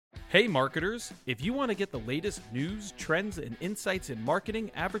Hey marketers, if you want to get the latest news, trends, and insights in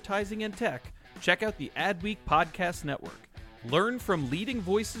marketing, advertising, and tech, check out the Adweek Podcast Network. Learn from leading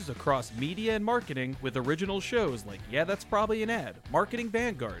voices across media and marketing with original shows like Yeah, That's Probably an Ad, Marketing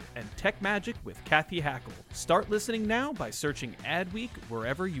Vanguard, and Tech Magic with Kathy Hackle. Start listening now by searching Adweek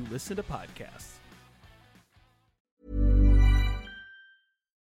wherever you listen to podcasts.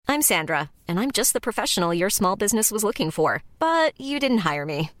 I'm Sandra, and I'm just the professional your small business was looking for. But you didn't hire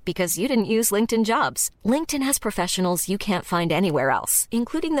me because you didn't use LinkedIn Jobs. LinkedIn has professionals you can't find anywhere else,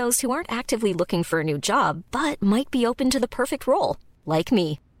 including those who aren't actively looking for a new job, but might be open to the perfect role, like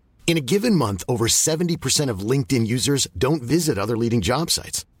me. In a given month, over 70% of LinkedIn users don't visit other leading job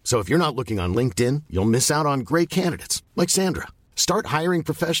sites. So if you're not looking on LinkedIn, you'll miss out on great candidates like Sandra. Start hiring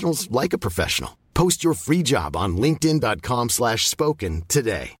professionals like a professional. Post your free job on linkedin.com/spoken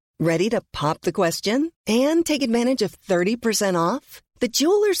today. Ready to pop the question and take advantage of 30% off? The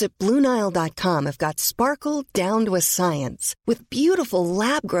jewelers at BlueNile.com have got sparkle down to a science with beautiful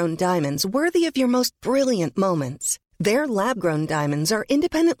lab-grown diamonds worthy of your most brilliant moments. Their lab-grown diamonds are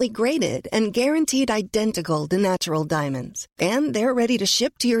independently graded and guaranteed identical to natural diamonds. And they're ready to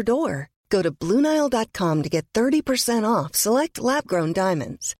ship to your door. Go to BlueNile.com to get 30% off select lab-grown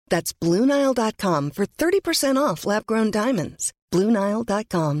diamonds. That's BlueNile.com for 30% off lab-grown diamonds.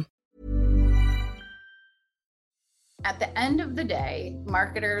 BlueNile.com. At the end of the day,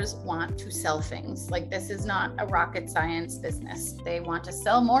 marketers want to sell things. Like, this is not a rocket science business. They want to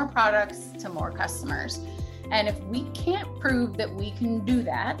sell more products to more customers. And if we can't prove that we can do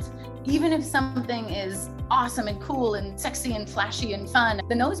that, even if something is awesome and cool and sexy and flashy and fun,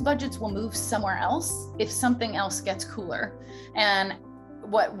 then those budgets will move somewhere else if something else gets cooler. And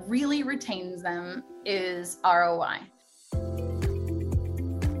what really retains them is ROI.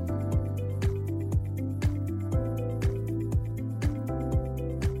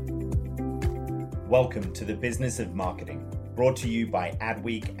 Welcome to the Business of Marketing, brought to you by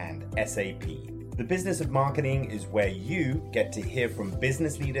Adweek and SAP. The Business of Marketing is where you get to hear from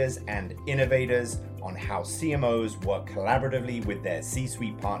business leaders and innovators on how CMOs work collaboratively with their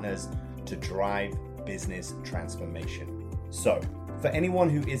C-suite partners to drive business transformation. So, for anyone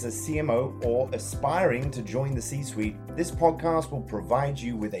who is a CMO or aspiring to join the C-suite, this podcast will provide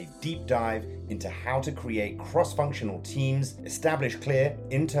you with a deep dive into how to create cross-functional teams, establish clear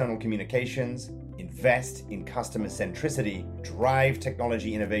internal communications, invest in customer centricity, drive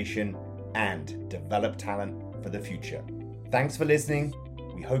technology innovation, and develop talent for the future. Thanks for listening.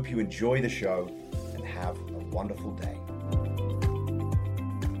 We hope you enjoy the show and have a wonderful day.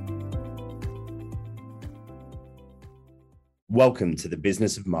 Welcome to the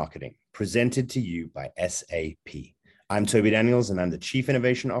Business of Marketing, presented to you by SAP. I'm Toby Daniels, and I'm the Chief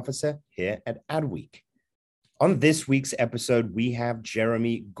Innovation Officer here at Adweek. On this week's episode, we have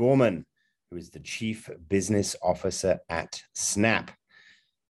Jeremy Gorman, who is the Chief Business Officer at Snap.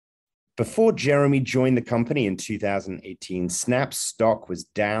 Before Jeremy joined the company in 2018, Snap's stock was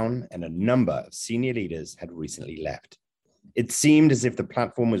down and a number of senior leaders had recently left. It seemed as if the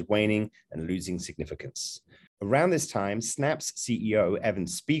platform was waning and losing significance. Around this time, Snap's CEO, Evan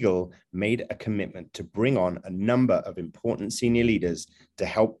Spiegel, made a commitment to bring on a number of important senior leaders to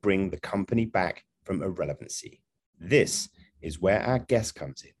help bring the company back from irrelevancy. This is where our guest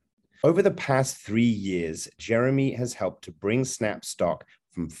comes in. Over the past 3 years, Jeremy has helped to bring Snap stock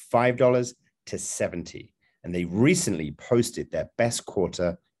from $5 to $70, and they recently posted their best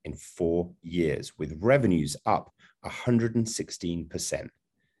quarter in 4 years, with revenues up 116%.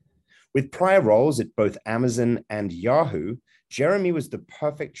 With prior roles at both Amazon and Yahoo, Jeremy was the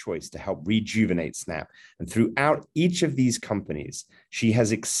perfect choice to help rejuvenate Snap, and throughout each of these companies, she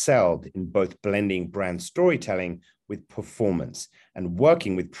has excelled in both blending brand storytelling with performance and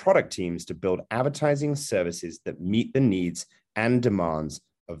working with product teams to build advertising services that meet the needs and demands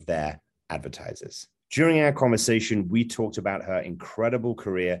of their advertisers. During our conversation, we talked about her incredible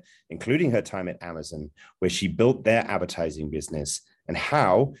career, including her time at Amazon, where she built their advertising business, and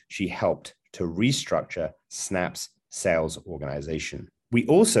how she helped to restructure Snap's sales organization. We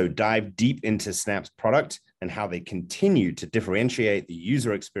also dive deep into Snap's product and how they continue to differentiate the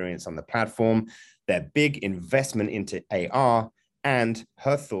user experience on the platform, their big investment into AR, and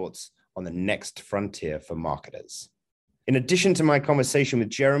her thoughts on the next frontier for marketers. In addition to my conversation with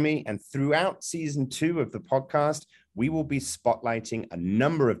Jeremy, and throughout season 2 of the podcast, we will be spotlighting a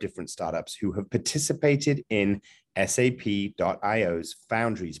number of different startups who have participated in SAP.io's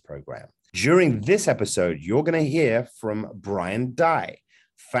Foundries program. During this episode, you're going to hear from Brian Dye,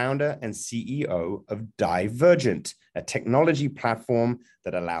 founder and CEO of Divergent, a technology platform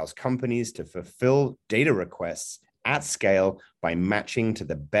that allows companies to fulfill data requests at scale by matching to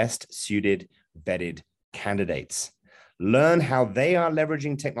the best suited, vetted candidates. Learn how they are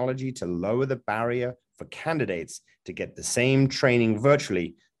leveraging technology to lower the barrier for candidates to get the same training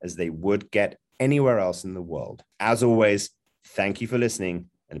virtually as they would get anywhere else in the world. As always, thank you for listening,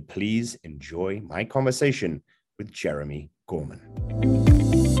 and please enjoy my conversation with Jeremy Gorman.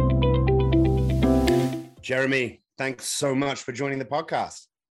 Jeremy, thanks so much for joining the podcast.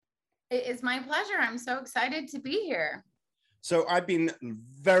 It is my pleasure. I'm so excited to be here. So I've been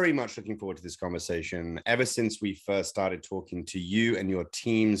very much looking forward to this conversation ever since we first started talking to you and your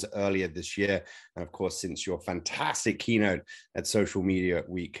teams earlier this year. And of course, since your fantastic keynote at Social Media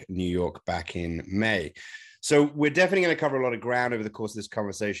Week New York back in May. So we're definitely going to cover a lot of ground over the course of this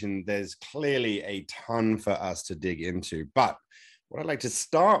conversation. There's clearly a ton for us to dig into. But what I'd like to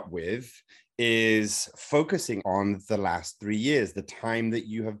start with is focusing on the last 3 years, the time that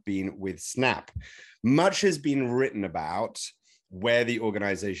you have been with Snap. Much has been written about where the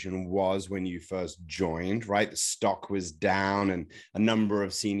organization was when you first joined, right? The stock was down and a number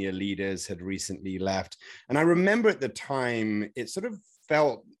of senior leaders had recently left. And I remember at the time, it sort of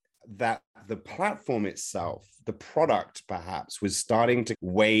felt that the platform itself, the product perhaps, was starting to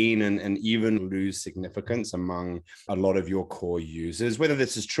wane and even lose significance among a lot of your core users. Whether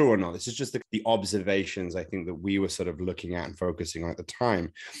this is true or not, this is just the observations I think that we were sort of looking at and focusing on at the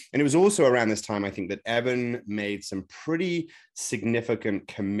time. And it was also around this time, I think, that Evan made some pretty significant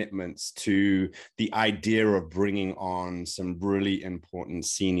commitments to the idea of bringing on some really important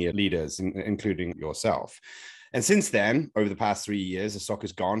senior leaders, including yourself. And since then, over the past 3 years, the stock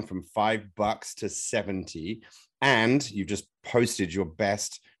has gone from $5 to 70, and you just posted your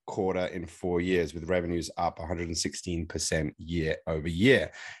best quarter in 4 years with revenues up 116% year over year.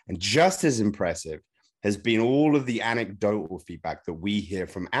 And just as impressive has been all of the anecdotal feedback that we hear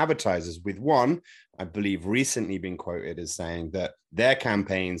from advertisers, with one, I believe, recently being quoted as saying that their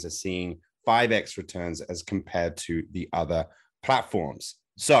campaigns are seeing 5x returns as compared to the other platforms.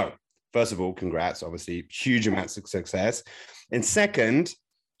 So, first of all, congrats, obviously, huge amounts of success. And second,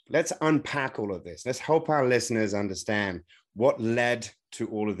 let's unpack all of this. Let's help our listeners understand what led to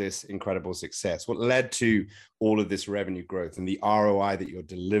all of this incredible success, what led to all of this revenue growth and the ROI that you're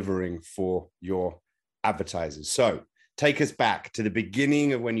delivering for your advertisers. So take us back to the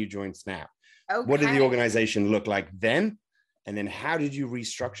beginning of when you joined Snap. Okay. What did the organization look like then? And then how did you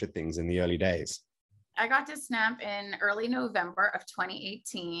restructure things in the early days? I got to Snap in early November of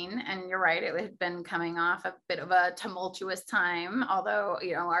 2018. And you're right, it had been coming off a bit of a tumultuous time, although,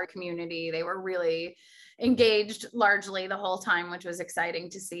 our community, they were really engaged largely the whole time, which was exciting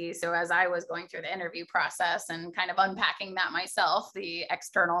to see. So as I was going through the interview process and kind of unpacking that myself, the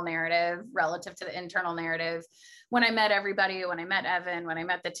external narrative relative to the internal narrative, when I met everybody, when I met Evan, when I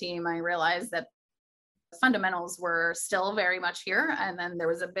met the team, I realized that fundamentals were still very much here. And then there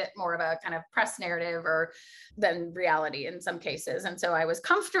was a bit more of a kind of press narrative than reality in some cases. And so I was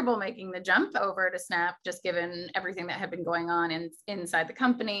comfortable making the jump over to Snap, just given everything that had been going on inside the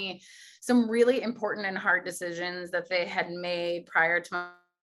company, some really important and hard decisions that they had made prior to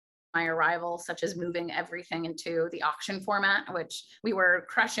my arrival, such as moving everything into the auction format, which we were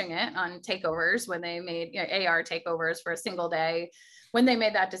crushing it on takeovers when they made AR takeovers for a single day. When they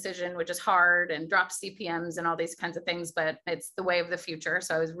made that decision, which is hard, and dropped CPMs and all these kinds of things, but it's the way of the future.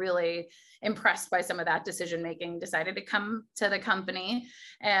 So I was really impressed by some of that decision making, decided to come to the company.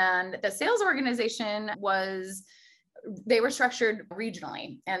 And the sales organization they were structured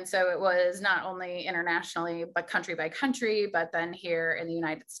regionally. And so it was not only internationally, but country by country, but then here in the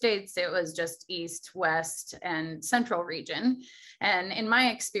United States, it was just East, West, and Central region. And in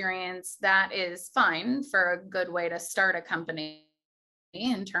my experience, that is fine for a good way to start a company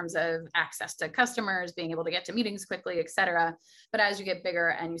in terms of access to customers, being able to get to meetings quickly, et cetera. But as you get bigger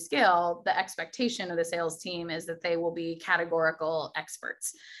and you scale, the expectation of the sales team is that they will be categorical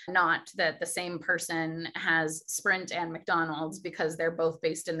experts, not that the same person has Sprint and McDonald's because they're both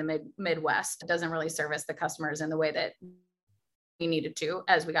based in the Midwest. It doesn't really service the customers in the way that we needed to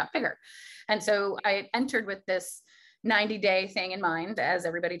as we got bigger. And so I entered with this 90-day thing in mind, as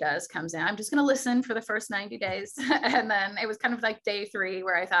everybody does, comes in. I'm just going to listen for the first 90 days. And then it was kind of like day 3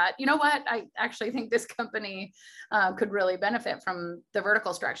 where I thought, you know what, I actually think this company could really benefit from the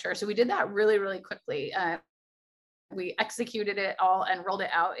vertical structure. So we did that really, really quickly. We executed it all and rolled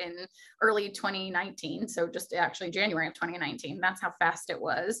it out in early 2019. So just actually January of 2019, that's how fast it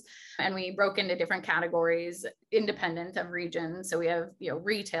was. And we broke into different categories independent of region. So we have,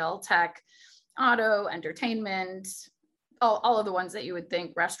 retail, tech, auto, entertainment, all of the ones that you would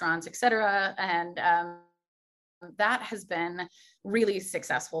think, restaurants, et cetera. And That has been really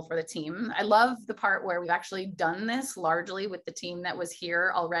successful for the team. I love the part where we've actually done this largely with the team that was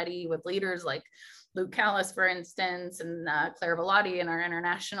here already, with leaders like Luke Callis, for instance, and Claire Velati in our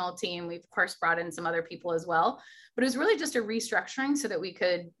international team. We've, of course, brought in some other people as well, but it was really just a restructuring so that we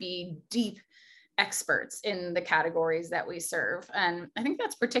could be deep experts in the categories that we serve. And I think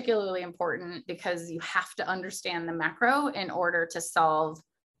that's particularly important because you have to understand the macro in order to solve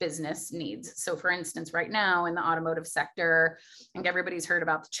business needs. So for instance, right now in the automotive sector, I think everybody's heard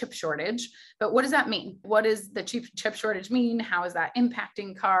about the chip shortage, but what does that mean? What does the chip shortage mean? How is that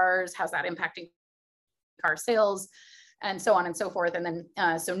impacting cars? How's that impacting car sales? And so on and so forth. And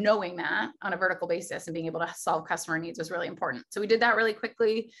then, so knowing that on a vertical basis and being able to solve customer needs was really important. So we did that really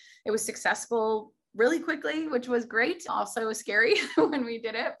quickly. It was successful really quickly, which was great. Also scary when we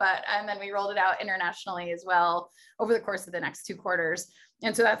did it, and then we rolled it out internationally as well over the course of the next 2 quarters.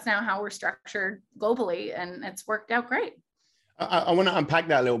 And so that's now how we're structured globally, and it's worked out great. I want to unpack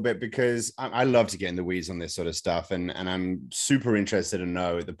that a little bit because I love to get in the weeds on this sort of stuff. And I'm super interested to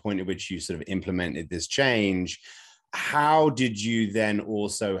know at the point at which you sort of implemented this change, how did you then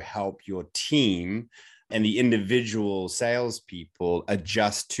also help your team and the individual salespeople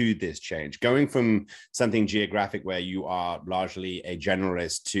adjust to this change? Going from something geographic where you are largely a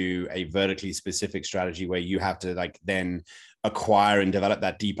generalist to a vertically specific strategy where you have to then acquire and develop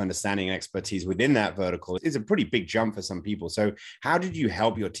that deep understanding and expertise within that vertical is a pretty big jump for some people. So how did you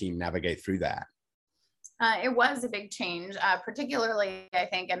help your team navigate through that? It was a big change, particularly, I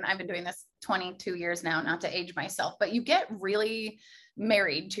think, and I've been doing this 22 years now, not to age myself, but you get really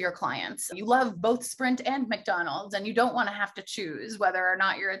married to your clients. You love both Sprint and McDonald's, and you don't want to have to choose whether or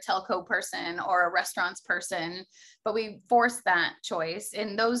not you're a telco person or a restaurants person, but we forced that choice.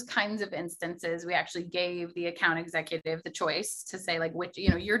 In those kinds of instances, we actually gave the account executive the choice to say, which,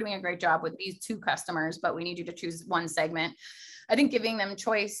 you're doing a great job with these 2 customers, but we need you to choose one segment. I think giving them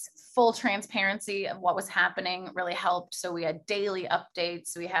choice, full transparency of what was happening really helped. So we had daily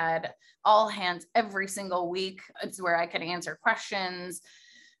updates. We had all hands every single week. It's where I could answer questions.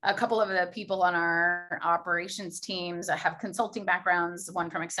 A couple of the people on our operations teams have consulting backgrounds, one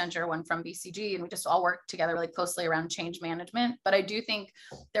from Accenture, one from BCG, and we just all worked together really closely around change management. But I do think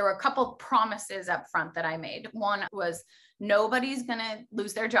there were a couple promises up front that I made. One was nobody's going to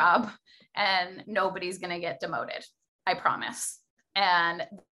lose their job and nobody's going to get demoted. I promise. And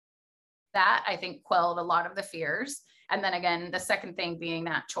that, I think, quelled a lot of the fears. And then again, the second thing being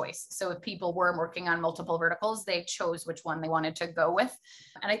that choice. So if people were working on multiple verticals, they chose which one they wanted to go with.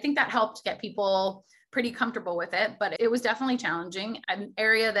 And I think that helped get people pretty comfortable with it, but it was definitely challenging. An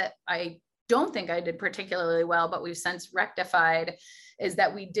area that I don't think I did particularly well, but we've since rectified, is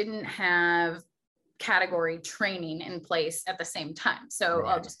that we didn't have category training in place at the same time. So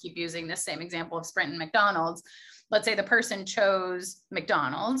right. I'll just keep using this same example of Sprint and McDonald's. Let's say the person chose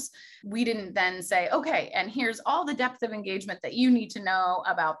McDonald's. We didn't then say, okay, and here's all the depth of engagement that you need to know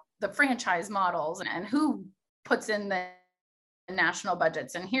about the franchise models and who puts in the national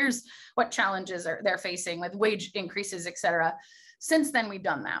budgets. And here's what challenges they're facing with wage increases, et cetera. Since then, we've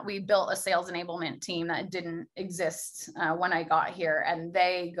done that. We built a sales enablement team that didn't exist when I got here, and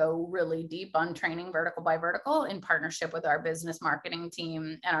they go really deep on training vertical by vertical in partnership with our business marketing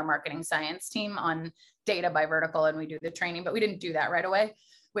team and our marketing science team on data by vertical, and we do the training, but we didn't do that right away,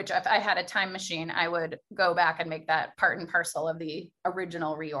 which if I had a time machine, I would go back and make that part and parcel of the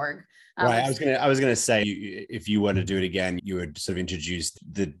original reorg. Right. I was gonna say, if you were to do it again, you would sort of introduce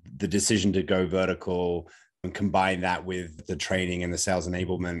the decision to go vertical and combine that with the training and the sales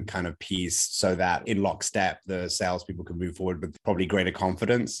enablement kind of piece so that in lockstep, the salespeople can move forward with probably greater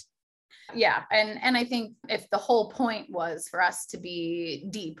confidence. Yeah. And I think if the whole point was for us to be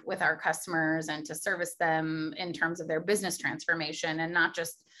deep with our customers and to service them in terms of their business transformation and not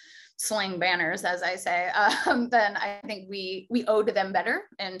just sling banners, as I say, then I think we owed them better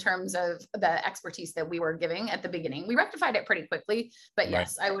in terms of the expertise that we were giving at the beginning. We rectified it pretty quickly, but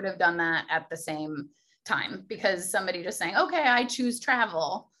yes, right. I would have done that at the same time, because somebody just saying, okay, I choose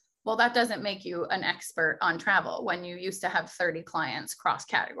travel. Well, that doesn't make you an expert on travel when you used to have 30 clients cross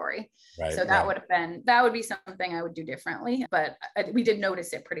category. Right, so that would be something I would do differently, but we did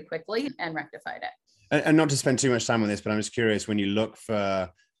notice it pretty quickly and rectified it. And not to spend too much time on this, but I'm just curious, when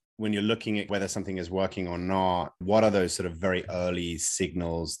you're looking at whether something is working or not, what are those sort of very early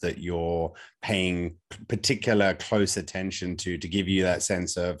signals that you're paying particular close attention to give you that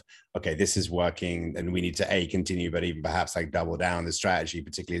sense of, okay, this is working and we need to continue, but even perhaps double down the strategy,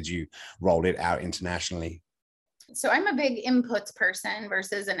 particularly as you rolled it out internationally? So I'm a big inputs person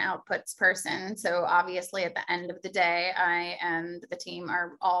versus an outputs person. So obviously at the end of the day, I and the team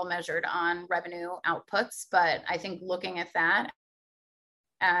are all measured on revenue outputs, but I think looking at that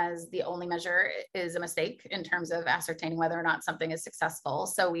as the only measure is a mistake in terms of ascertaining whether or not something is successful.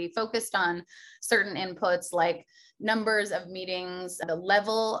 So we focused on certain inputs like numbers of meetings, the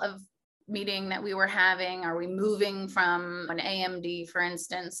level of meeting that we were having. Are we moving from an AMD, for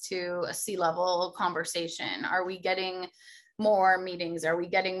instance, to a C-level conversation? Are we getting more meetings? Are we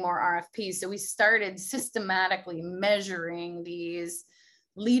getting more RFPs? So we started systematically measuring these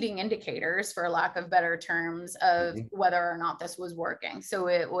leading indicators, for lack of better terms, of whether or not this was working. So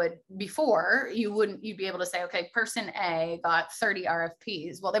it would, before you'd be able to say, okay, person A got 30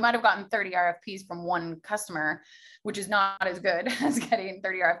 RFPs. Well, they might've gotten 30 RFPs from one customer, which is not as good as getting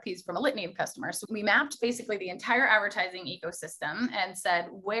 30 RFPs from a litany of customers. So we mapped basically the entire advertising ecosystem and said,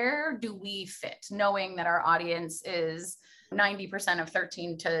 where do we fit? Knowing that our audience is 90% of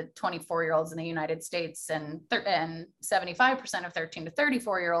 13 to 24-year-olds in the United States and 75% of 13 to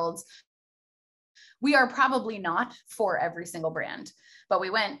 34-year-olds, we are probably not for every single brand. But we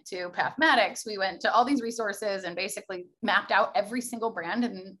went to Pathmatics, we went to all these resources and basically mapped out every single brand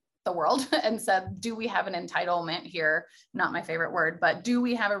in the world and said, do we have an entitlement here? Not my favorite word, but do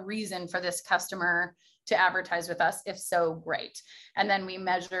we have a reason for this customer to advertise with us? If so, great. And then we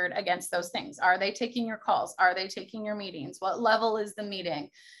measured against those things. Are they taking your calls? Are they taking your meetings? What level is the meeting?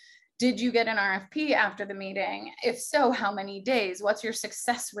 Did you get an RFP after the meeting? If so, how many days? What's your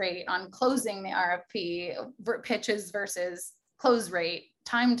success rate on closing the RFP, pitches versus close rate,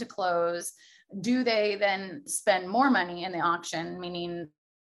 time to close? Do they then spend more money in the auction, meaning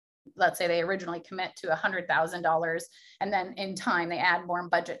let's say they originally commit to $100,000 and then in time they add more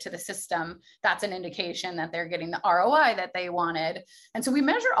budget to the system? That's an indication that they're getting the ROI that they wanted. And so we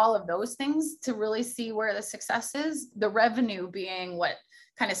measure all of those things to really see where the success is, the revenue being what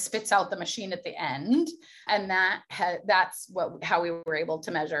kind of spits out the machine at the end. And that's how we were able to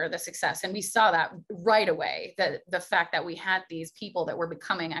measure the success. And we saw that right away, the fact that we had these people that were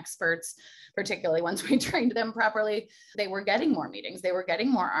becoming experts, particularly once we trained them properly, they were getting more meetings, they were getting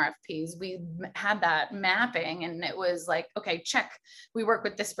more RFPs. We had that mapping and it was like, okay, check, we work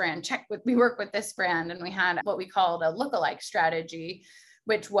with this brand, we work with this brand. And we had what we called a lookalike strategy,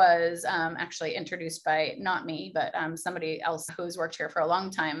 which was actually introduced by not me, but somebody else who's worked here for a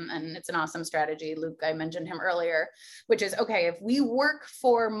long time. And it's an awesome strategy. Luke, I mentioned him earlier, which is, okay, if we work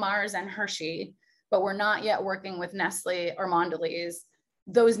for Mars and Hershey, but we're not yet working with Nestle or Mondelez,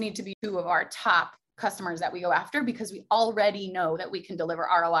 those need to be two of our top customers that we go after because we already know that we can deliver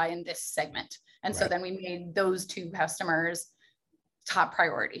ROI in this segment. And so then we made those two customers top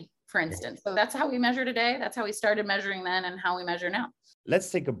priority, for instance. So that's how we measure today. That's how we started measuring then and how we measure now.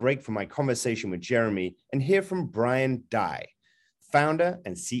 Let's take a break from my conversation with Jeremy and hear from Brian Dye, founder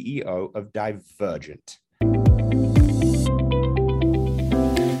and CEO of Divergent.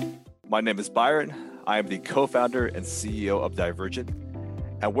 My name is Byron. I am the co-founder and CEO of Divergent,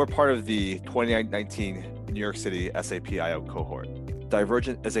 and we're part of the 2019 New York City SAP I/O cohort.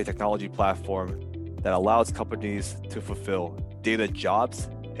 Divergent is a technology platform that allows companies to fulfill data jobs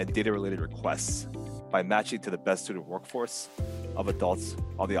and data-related requests by matching to the best suited workforce of adults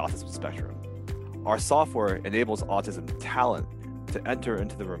on the autism spectrum. Our software enables autism talent to enter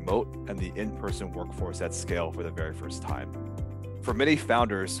into the remote and the in-person workforce at scale for the very first time. For many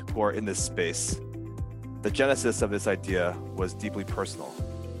founders who are in this space, the genesis of this idea was deeply personal.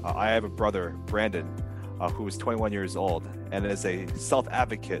 I have a brother, Brandon, who is 21 years old and is a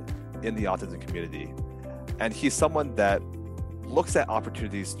self-advocate in the autism community. And he's someone that looks at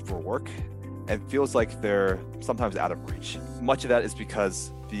opportunities for work and feels like they're sometimes out of reach. Much of that is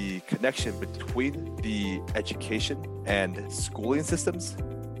because the connection between the education and schooling systems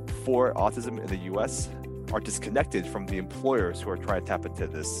for autism in the US are disconnected from the employers who are trying to tap into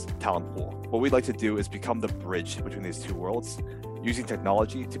this talent pool. What we'd like to do is become the bridge between these two worlds, using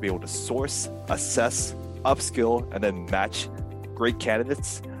technology to be able to source, assess, upskill, and then match great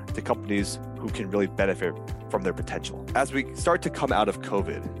candidates to companies who can really benefit from their potential. As we start to come out of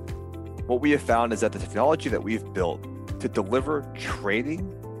COVID, what we have found is that the technology that we've built to deliver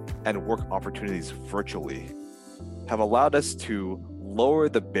training and work opportunities virtually have allowed us to lower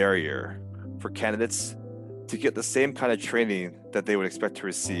the barrier for candidates to get the same kind of training that they would expect to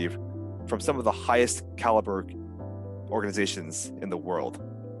receive from some of the highest caliber organizations in the world.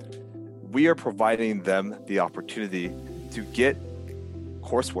 We are providing them the opportunity to get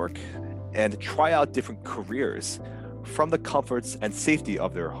coursework and try out different careers from the comforts and safety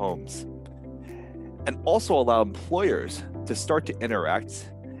of their homes, and also allow employers to start to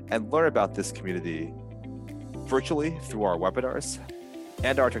interact and learn about this community virtually through our webinars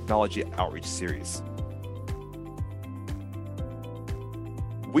and our technology outreach series.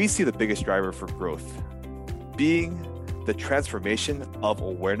 We see the biggest driver for growth being the transformation of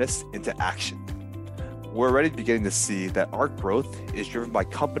awareness into action. We're already beginning to see that our growth is driven by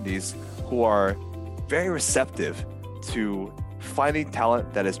companies who are very receptive to finding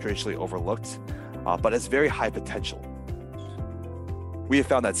talent that is traditionally overlooked, but has very high potential. We have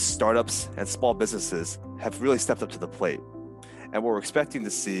found that startups and small businesses have really stepped up to the plate. And what we're expecting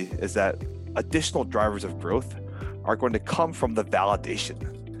to see is that additional drivers of growth are going to come from the validation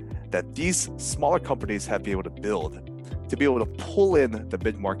that these smaller companies have been able to build to be able to pull in the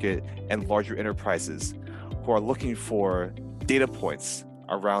mid-market and larger enterprises who are looking for data points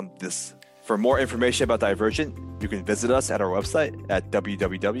around this. For more information about Divergent, you can visit us at our website at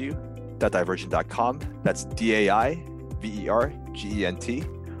www.divergent.com. That's DAIVERGENT.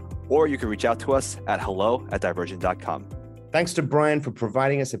 Or you can reach out to us at hello@divergent.com. Thanks to Brian for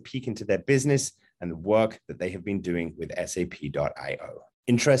providing us a peek into their business and the work that they have been doing with SAP.io.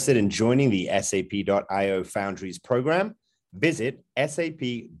 Interested in joining the SAP.io Foundries program? Visit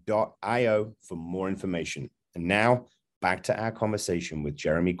sap.io for more information. And now back to our conversation with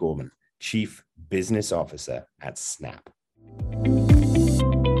Jeremy Gorman, Chief Business Officer at Snap.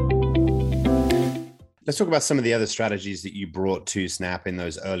 Let's talk about some of the other strategies that you brought to Snap in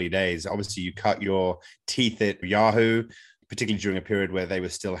those early days. Obviously, you cut your teeth at Yahoo, particularly during a period where they were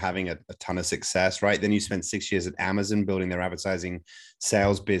still having a ton of success, right? Then you spent 6 years at Amazon building their advertising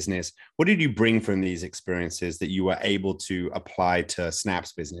sales business. What did you bring from these experiences that you were able to apply to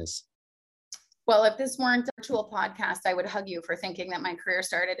Snap's business? Well, if this weren't a virtual podcast, I would hug you for thinking that my career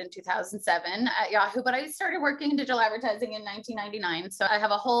started in 2007 at Yahoo, but I started working in digital advertising in 1999. So I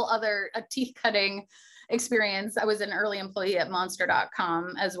have a whole other teeth cutting experience. I was an early employee at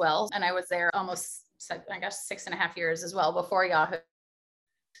Monster.com as well. And I was there almost, I guess, 6.5 years as well before Yahoo.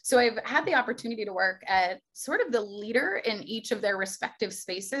 So I've had the opportunity to work at sort of the leader in each of their respective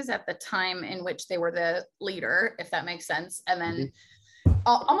spaces at the time in which they were the leader, if that makes sense. And then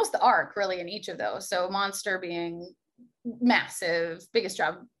almost the arc really in each of those. So Monster being massive, biggest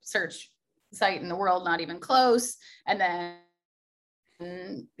job search site in the world, not even close. And then,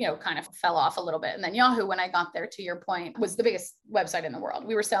 kind of fell off a little bit. And then Yahoo, when I got there, to your point, was the biggest website in the world.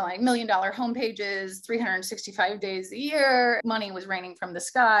 We were selling $1 million homepages, 365 days a year. Money was raining from the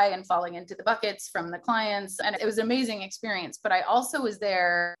sky and falling into the buckets from the clients. And it was an amazing experience. But I also was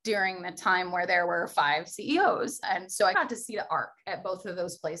there during the time where there were 5 CEOs. And so I got to see the arc at both of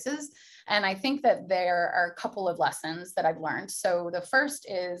those places. And I think that there are a couple of lessons that I've learned. So the first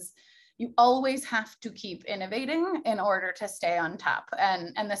is, you always have to keep innovating in order to stay on top.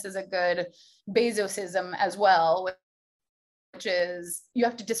 And this is a good Bezosism as well, which is you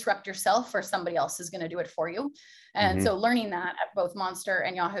have to disrupt yourself or somebody else is going to do it for you. And so learning that at both Monster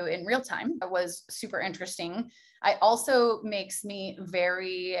and Yahoo in real time was super interesting. It also makes me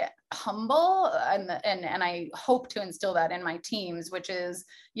very humble, and I hope to instill that in my teams, which is,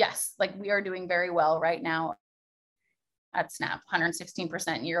 yes, like we are doing very well right now at Snap,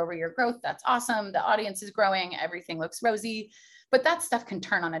 116% year over year growth. That's awesome. The audience is growing. Everything looks rosy, but that stuff can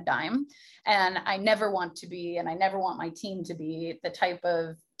turn on a dime. And I never want to be, and I never want my team to be the type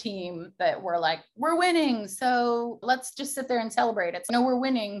of team that we're like, we're winning, so let's just sit there and celebrate. It's no, we're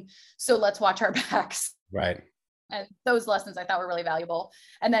winning, so let's watch our backs. Right. And those lessons I thought were really valuable.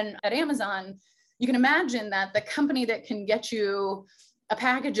 And then at Amazon, you can imagine that the company that can get you a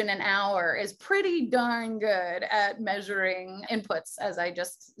package in an hour is pretty darn good at measuring inputs, as I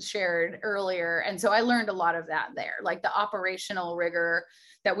just shared earlier. And so I learned a lot of that there. Like the operational rigor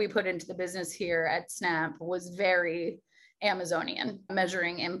that we put into the business here at Snap was very Amazonian,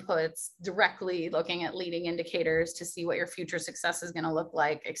 measuring inputs, directly looking at leading indicators to see what your future success is going to look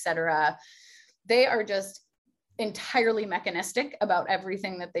like, et cetera. They are just entirely mechanistic about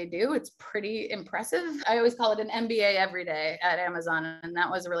everything that they do. It's pretty impressive. I always call it an MBA every day at Amazon. And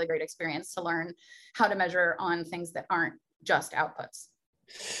that was a really great experience to learn how to measure on things that aren't just outputs.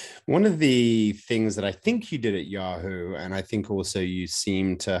 One of the things that I think you did at Yahoo, and I think also you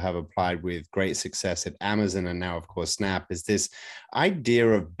seem to have applied with great success at Amazon and now, of course, Snap, is this idea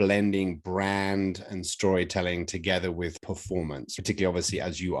of blending brand and storytelling together with performance, particularly obviously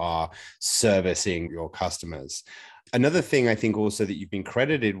as you are servicing your customers. Another thing I think also that you've been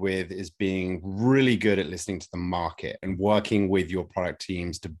credited with is being really good at listening to the market and working with your product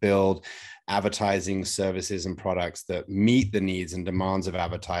teams to build advertising services and products that meet the needs and demands of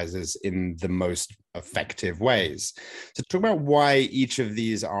advertisers in the most effective ways. So talk about why each of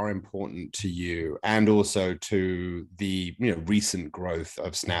these are important to you and also to the recent growth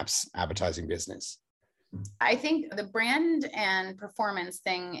of Snap's advertising business. I think the brand and performance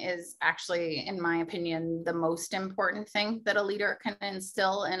thing is actually, in my opinion, the most important thing that a leader can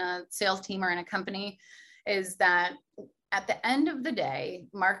instill in a sales team or in a company, is that at the end of the day,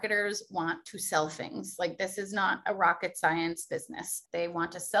 marketers want to sell things. Like, this is not a rocket science business. They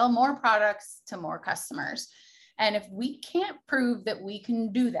want to sell more products to more customers. And if we can't prove that we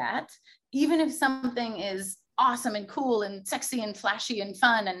can do that, even if something is awesome and cool and sexy and flashy and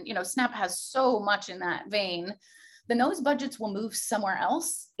fun, and Snap has so much in that vein, then those budgets will move somewhere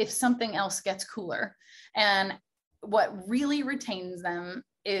else if something else gets cooler. And what really retains them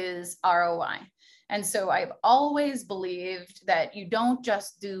is ROI. And so I've always believed that you don't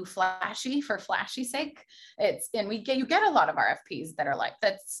just do flashy for flashy sake. You get a lot of RFPs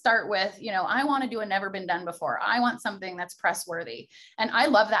that start with, I want to do a never been done before. I want something that's press worthy. And I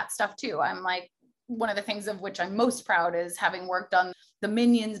love that stuff too. I'm like, one of the things of which I'm most proud is having worked on the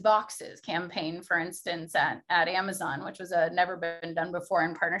Minions boxes campaign, for instance, at Amazon, which was a never been done before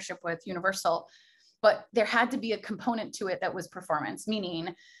in partnership with Universal. But there had to be a component to it that was performance,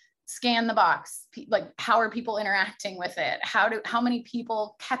 meaning scan the box, like how are people interacting with it? How many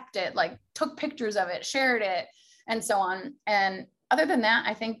people kept it, like took pictures of it, shared it, and so on. And other than that,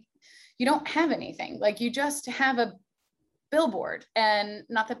 I think you don't have anything. Like, you just have a billboard. And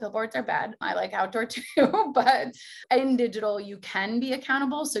not that billboards are bad. I like outdoor too, but in digital, you can be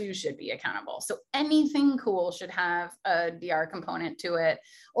accountable. So you should be accountable. So anything cool should have a DR component to it,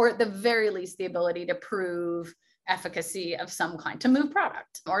 or at the very least, the ability to prove efficacy of some kind, to move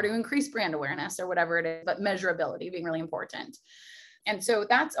product or to increase brand awareness or whatever it is, but measurability being really important. And so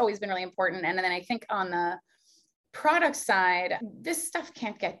that's always been really important. And then I think on the product side, this stuff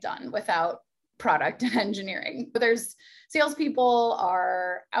can't get done without product and engineering. But there's salespeople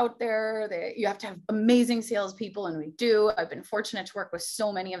are out there. You have to have amazing salespeople, and we do. I've been fortunate to work with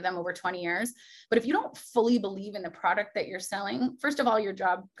so many of them over 20 years. But if you don't fully believe in the product that you're selling, first of all, your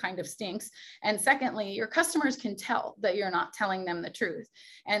job kind of stinks. And secondly, your customers can tell that you're not telling them the truth.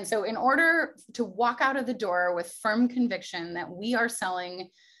 And so in order to walk out of the door with firm conviction that we are selling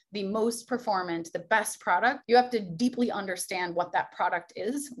the most performant, the best product, you have to deeply understand what that product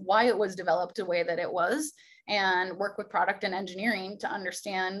is, why it was developed the way that it was, and work with product and engineering to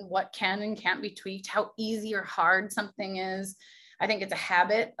understand what can and can't be tweaked, how easy or hard something is. I think it's a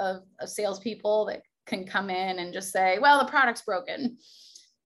habit of salespeople that can come in and just say, well, the product's broken.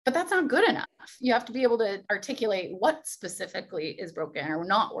 But that's not good enough. You have to be able to articulate what specifically is broken or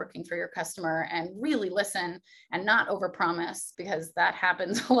not working for your customer, and really listen and not overpromise, because that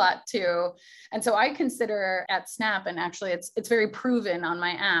happens a lot too. And so I consider at Snap, and actually it's very proven on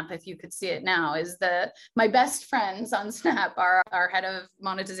my app, if you could see it now, is my best friends on Snap are our head of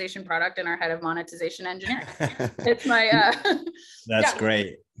monetization product and our head of monetization engineering. It's my that's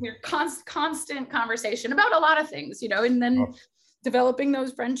great. Constant conversation about a lot of things, and then developing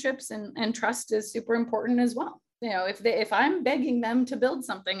those friendships and trust is super important as well. If I'm begging them to build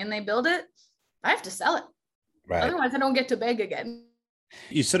something and they build it, I have to sell it. Right. Otherwise I don't get to beg again.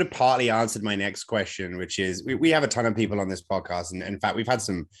 You sort of partly answered my next question, which is we have a ton of people on this podcast. And in fact, we've had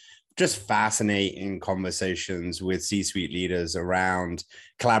some just fascinating conversations with C-suite leaders around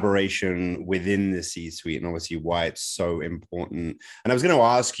collaboration within the C-suite, and obviously why it's so important. And I was going to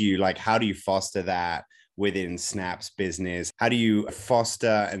ask you, like, how do you foster that within Snap's business? How do you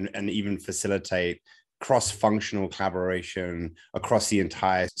foster and even facilitate cross-functional collaboration across the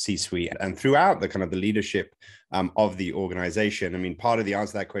entire C-suite and throughout the kind of the leadership of the organization? I mean, part of the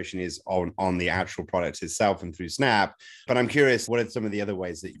answer to that question is on the actual product itself and through Snap, but I'm curious, what are some of the other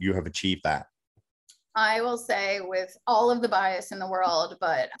ways that you have achieved that? I will say, with all of the bias in the world,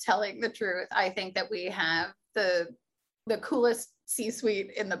 but telling the truth, I think that we have the coolest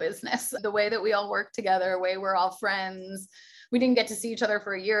C-suite in the business. The way that we all work together, the way we're all friends. We didn't get to see each other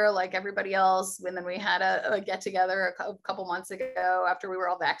for a year like everybody else. And then we had a get together a couple months ago after we were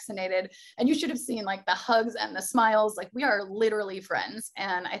all vaccinated. And you should have seen like the hugs and the smiles. Like, we are literally friends.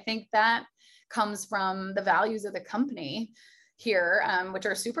 And I think that comes from the values of the company here, which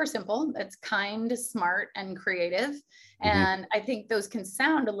are super simple. It's kind, smart, and creative. Mm-hmm. And I think those can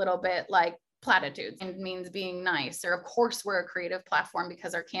sound a little bit like platitudes and means being nice, or of course we're a creative platform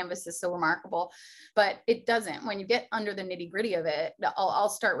because our canvas is so remarkable, but it doesn't. When you get under the nitty gritty of it, I'll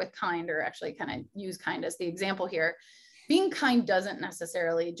start with kind, or actually kind of use kind as the example here. Being kind doesn't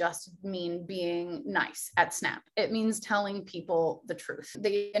necessarily just mean being nice at Snap. It means telling people the truth.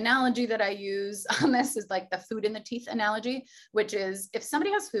 The analogy that I use on this is like the food in the teeth analogy, which is, if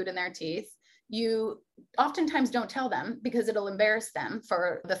somebody has food in their teeth, you oftentimes don't tell them because it'll embarrass them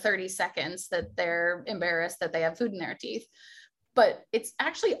for the 30 seconds that they're embarrassed that they have food in their teeth. But it's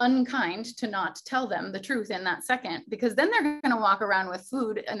actually unkind to not tell them the truth in that second, because then they're going to walk around with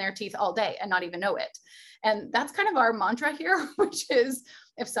food in their teeth all day and not even know it. And that's kind of our mantra here, which is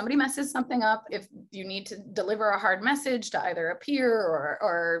if somebody messes something up, if you need to deliver a hard message to either a peer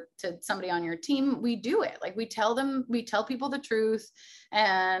or to somebody on your team, we do it. Like we tell people the truth,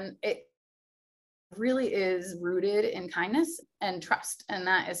 and it really is rooted in kindness and trust. And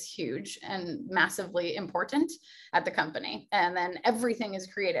that is huge and massively important at the company. And then everything is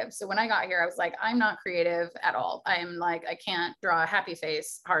creative. So when I got here, I was like, I'm not creative at all. I'm like, I can't draw a happy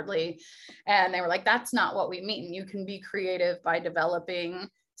face hardly. And they were like, that's not what we mean. You can be creative by developing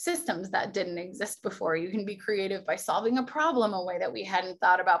systems that didn't exist before. You can be creative by solving a problem a way that we hadn't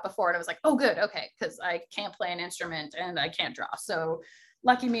thought about before. And I was like, oh, good. Okay. Because I can't play an instrument and I can't draw. So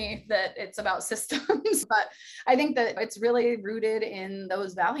lucky me that it's about systems. But I think that it's really rooted in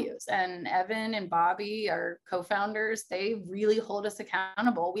those values. And Evan and Bobby, our co-founders, they really hold us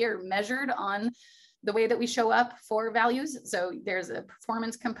accountable. We are measured on the way that we show up for values. So there's a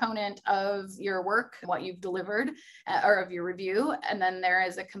performance component of your work, what you've delivered, or of your review. And then there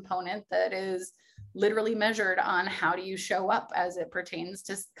is a component that is literally measured on how do you show up as it pertains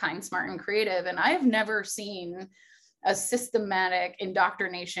to kind, smart, and creative. And I have never seen a systematic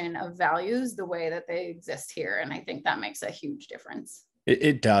indoctrination of values the way that they exist here. And I think that makes a huge difference.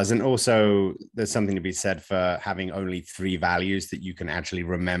 It does. And also there's something to be said for having only 3 values that you can actually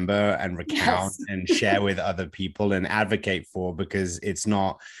remember and recount and share with other people and advocate for, because it's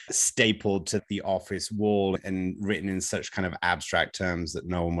not stapled to the office wall and written in such kind of abstract terms that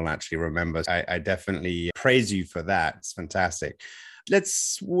no one will actually remember. I definitely praise you for that. It's fantastic. Let's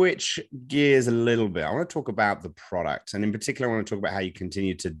switch gears a little bit. I want to talk about the product. And in particular, I want to talk about how you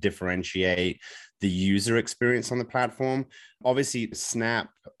continue to differentiate the user experience on the platform. Obviously, Snap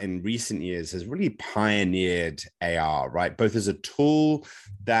in recent years has really pioneered AR, right? Both as a tool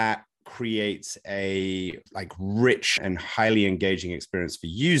that creates a rich and highly engaging experience for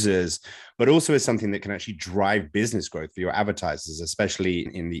users, but also as something that can actually drive business growth for your advertisers, especially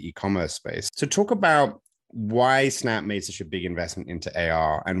in the e-commerce space. So talk about why Snap made such a big investment into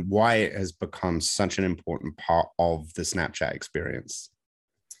AR and why it has become such an important part of the Snapchat experience.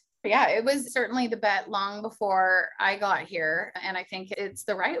 Yeah, it was certainly the bet long before I got here. And I think it's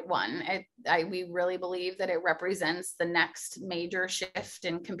the right one. We really believe that it represents the next major shift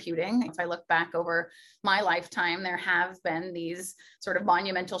in computing. If I look back over my lifetime, there have been these sort of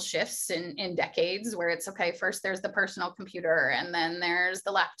monumental shifts in decades where it's, okay, first there's the personal computer, and then there's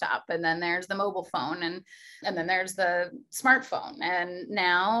the laptop, and then there's the mobile phone, and then there's the smartphone. And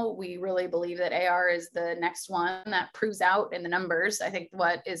now we really believe that AR is the next one that proves out in the numbers. I think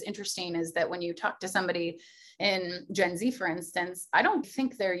what is interesting is that when you talk to somebody in Gen Z, for instance, I don't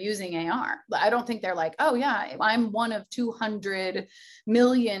think they're using AR. I don't think they're like, oh yeah, I'm one of 200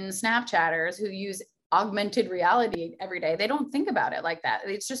 million Snapchatters who use augmented reality every day. They don't think about it like that.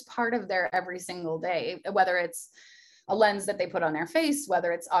 It's just part of their every single day, whether it's a lens that they put on their face,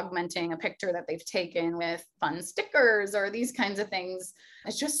 whether it's augmenting a picture that they've taken with fun stickers or these kinds of things.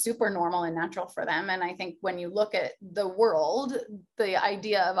 It's just super normal and natural for them. And I think when you look at the world, the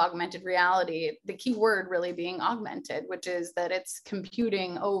idea of augmented reality, the key word really being augmented, which is that it's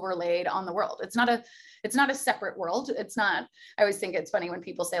computing overlaid on the world. It's not a separate world. It's not, I always think it's funny when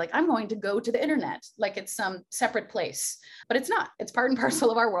people say like, I'm going to go to the internet, like it's some separate place, but it's not. It's part and parcel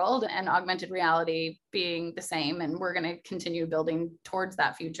of our world, and augmented reality being the same. And we're going to continue building towards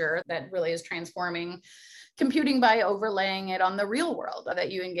that future that really is transforming computing by overlaying it on the real world that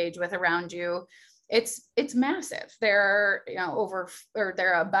you engage with around you. It's massive. There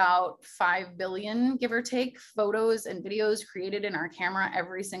are about 5 billion, give or take, photos and videos created in our camera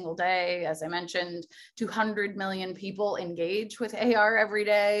every single day. As I mentioned, 200 million people engage with AR every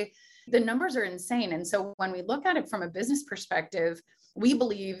day. The numbers are insane. And so when we look at it from a business perspective, we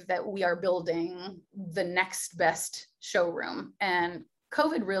believe that we are building the next best showroom. And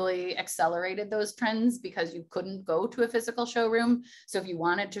COVID really accelerated those trends because you couldn't go to a physical showroom. So if you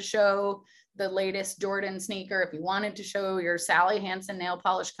wanted to show the latest Jordan sneaker, if you wanted to show your Sally Hansen nail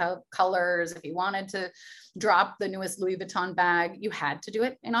polish colors, if you wanted to drop the newest Louis Vuitton bag, you had to do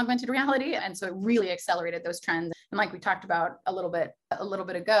it in augmented reality. And so it really accelerated those trends. And like we talked about a little bit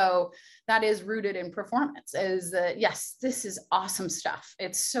ago, that is rooted in performance, is that, yes, this is awesome stuff.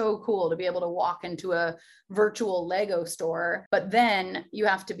 It's so cool to be able to walk into a virtual Lego store, but then you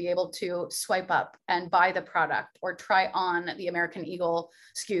have to be able to swipe up and buy the product or try on the American Eagle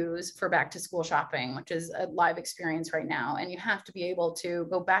SKUs for back to school shopping, which is a live experience right now. And you have to be able to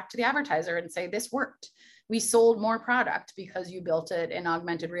go back to the advertiser and say, this worked. We sold more product because you built it in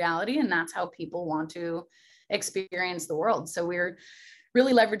augmented reality. And that's how people want to experience the world. So we're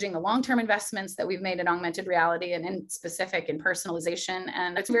really leveraging the long-term investments that we've made in augmented reality and in specific in personalization.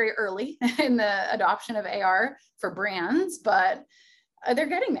 And it's very early in the adoption of AR for brands, but they're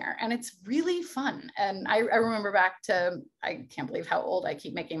getting there and it's really fun. And I remember back to, I can't believe how old I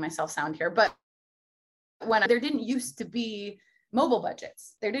keep making myself sound here, but when there didn't used to be mobile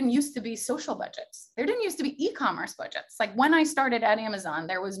budgets, there didn't used to be social budgets, there didn't used to be e-commerce budgets. Like when I started at Amazon,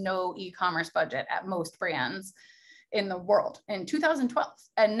 there was no e-commerce budget at most brands in the world in 2012.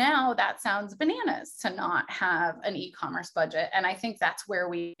 And now that sounds bananas to not have an e-commerce budget. And I think that's where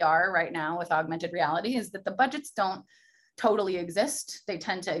we are right now with augmented reality, is that the budgets don't totally exist. They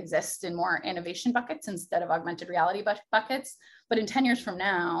tend to exist in more innovation buckets instead of augmented reality buckets. But in 10 years from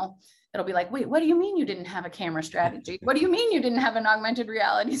now, it'll be like, wait, what do you mean you didn't have a camera strategy? What do you mean you didn't have an augmented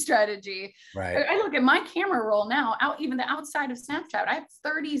reality strategy? Right. I look at my camera roll now, even the outside of Snapchat, I have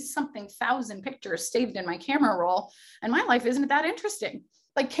 30 something thousand pictures saved in my camera roll, and my life isn't that interesting.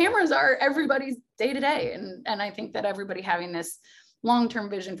 Like cameras are everybody's day to day. And I think that everybody having this long-term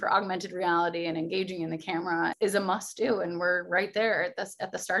vision for augmented reality and engaging in the camera is a must do. And we're right there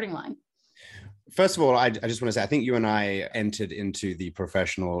at the starting line. First of all, I just want to say, I think you and I entered into the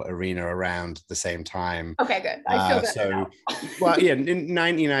professional arena around the same time. Okay, good. I feel better now. Well, yeah, in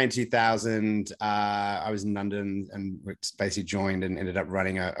 99, 2000, I was in London and basically joined and ended up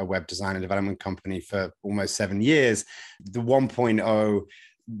running a web design and development company for almost 7 years. The 1.0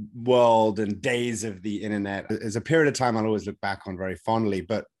 world and days of the internet is a period of time I'll always look back on very fondly.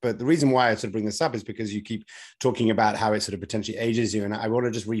 But the reason why I sort of bring this up is because you keep talking about how it sort of potentially ages you. And I want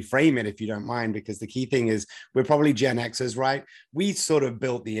to just reframe it, if you don't mind, because the key thing is we're probably Gen Xers, right? We sort of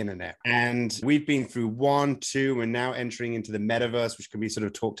built the internet and we've been through 1, 2, and now entering into the metaverse, which can be sort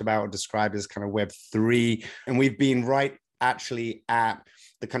of talked about or described as kind of Web 3. And we've been right actually at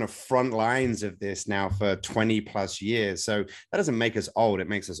the kind of front lines of this now for 20 plus years. So that doesn't make us old. It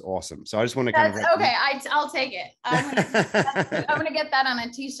makes us awesome. So I just want to kind of... Okay, I'll take it. I'm going to get that on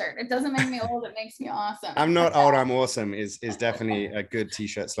a t-shirt. It doesn't make me old. It makes me awesome. I'm not old, I'm awesome is definitely a good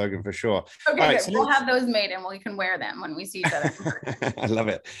t-shirt slogan for sure. Okay, right, so we'll have those made and we can wear them when we see each other. I love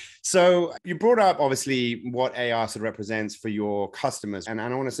it. So you brought up obviously what AR sort of represents for your customers. And I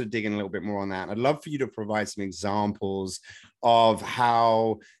want to sort of dig in a little bit more on that. I'd love for you to provide some examples of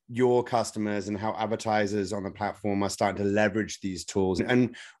how your customers and how advertisers on the platform are starting to leverage these tools,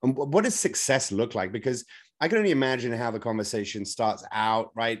 and what does success look like? Because I can only imagine how the conversation starts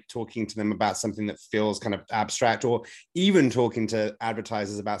out, right? Talking to them about something that feels kind of abstract, or even talking to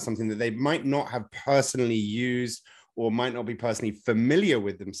advertisers about something that they might not have personally used or might not be personally familiar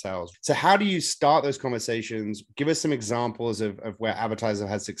with themselves. So how do you start those conversations? Give us some examples of where advertisers have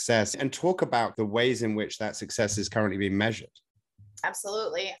had success and talk about the ways in which that success is currently being measured.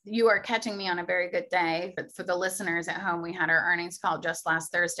 Absolutely. You are catching me on a very good day. But for the listeners at home, we had our earnings call just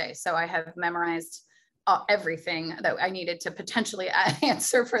last Thursday. So I have memorized everything that I needed to potentially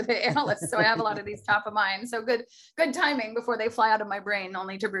answer for the analysts. So I have a lot of these top of mind. So good timing before they fly out of my brain,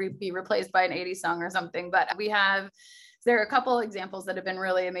 only to be replaced by an 80s song or something. But there are a couple examples that have been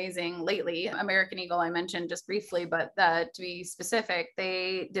really amazing lately. American Eagle, I mentioned just briefly, but to be specific,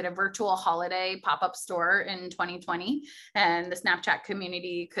 they did a virtual holiday pop-up store in 2020, and the Snapchat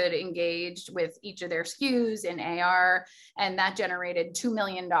community could engage with each of their SKUs in AR, and that generated $2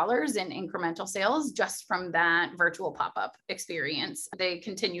 million in incremental sales just from that virtual pop-up experience. They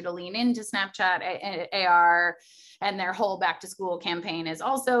continue to lean into Snapchat AR, and their whole back to school campaign is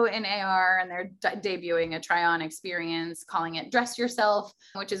also in AR, and they're debuting a try-on experience, calling it Dress Yourself,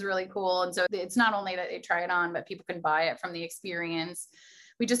 which is really cool. And so it's not only that they try it on, but people can buy it from the experience.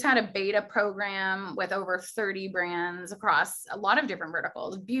 We just had a beta program with over 30 brands across a lot of different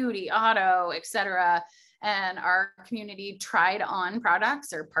verticals, beauty, auto, et cetera. And our community tried on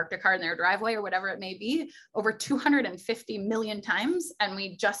products or parked a car in their driveway or whatever it may be over 250 million times. And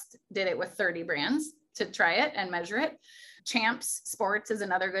we just did it with 30 brands to try it and measure it. Champs Sports is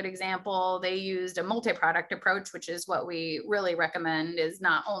another good example. They used a multi-product approach, which is what we really recommend, is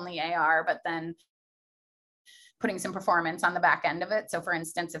not only AR, but then putting some performance on the back end of it. So for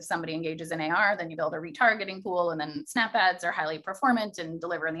instance, if somebody engages in AR, then you build a retargeting pool, and then Snap ads are highly performant and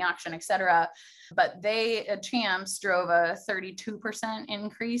deliver in the auction, et cetera. But Champs drove a 32%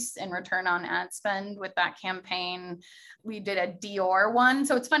 increase in return on ad spend with that campaign. We did a Dior one.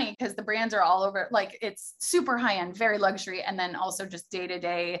 So it's funny because the brands are all over, like it's super high end, very luxury. And then also just day to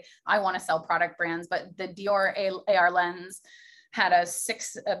day, I want to sell product brands, but the Dior AR lens had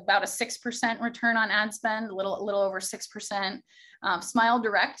about a 6% return on ad spend, a little over 6%. Smile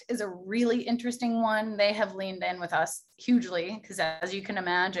Direct is a really interesting one. They have leaned in with us hugely because, as you can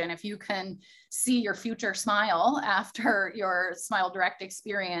imagine, if you can see your future smile after your Smile Direct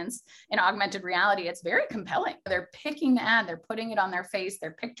experience in augmented reality, it's very compelling. They're picking the ad, they're putting it on their face,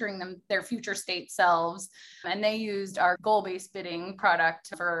 they're picturing them, their future state selves. And they used our goal-based bidding product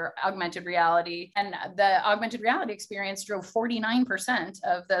for augmented reality. And the augmented reality experience drove 49%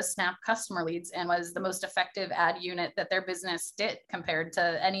 of the Snap customer leads and was the most effective ad unit that their business did compared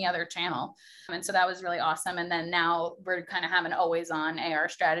to any other channel. And so that was really awesome. And then now we're kind of have an always on AR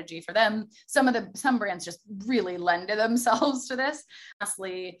strategy for them. Some brands just really lend themselves to this.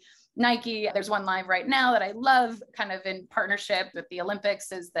 Honestly, Nike, there's one live right now that I love, kind of in partnership with the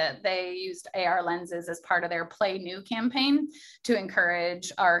Olympics, is that they used AR lenses as part of their Play New campaign to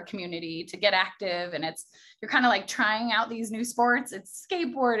encourage our community to get active. And you're kind of like trying out these new sports. It's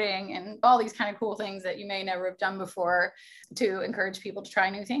skateboarding and all these kind of cool things that you may never have done before to encourage people to try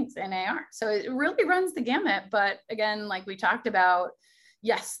new things in AR. So it really runs the gamut. But again, like we talked about,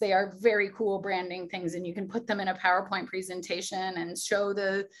 yes, they are very cool branding things, and you can put them in a PowerPoint presentation and show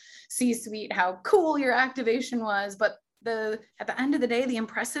the C-suite how cool your activation was. But at the end of the day, the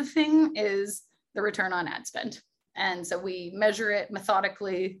impressive thing is the return on ad spend. And so we measure it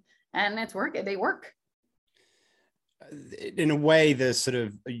methodically, and it's working. They work. In a way,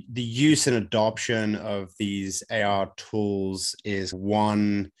 the use and adoption of these AR tools is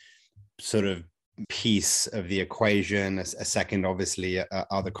one sort of piece of the equation. A second, obviously,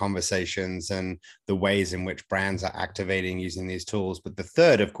 are the conversations and the ways in which brands are activating using these tools. But the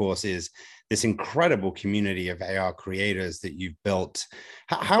third, of course, is this incredible community of AR creators that you've built.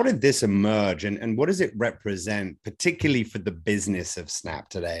 How did this emerge, and what does it represent, particularly for the business of Snap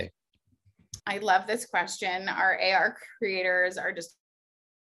today? I love this question. Our AR creators are just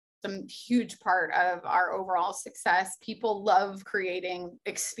some huge part of our overall success. People love creating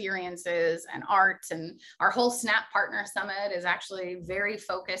experiences and art, and our whole Snap Partner Summit is actually very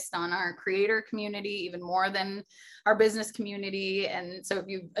focused on our creator community, even more than our business community. And so if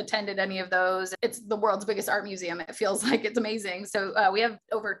you've attended any of those, it's the world's biggest art museum. It feels like it's amazing. So we have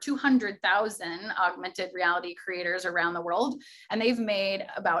over 200,000 augmented reality creators around the world, and they've made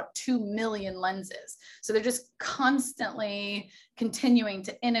about 2 million lenses. So they're just constantly continuing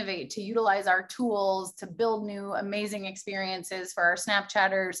to innovate, to utilize our tools, to build new amazing experiences for our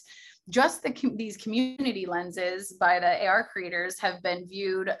Snapchatters. Just these community lenses by the AR creators have been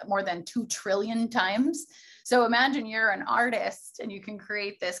viewed more than 2 trillion times. So imagine you're an artist and you can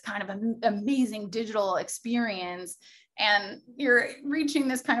create this kind of an amazing digital experience, and you're reaching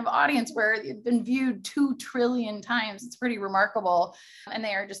this kind of audience where it's been viewed 2 trillion times. It's pretty remarkable. And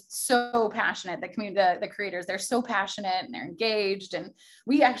they are just so passionate. The community, the creators, they're so passionate and they're engaged. And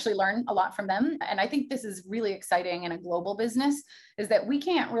we actually learn a lot from them. And I think this is really exciting in a global business, is that we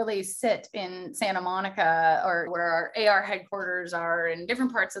can't really sit in Santa Monica or where our AR headquarters are in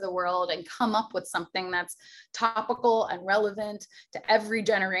different parts of the world and come up with something that's topical and relevant to every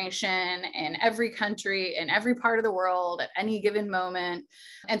generation in every country in every part of the world at any given moment.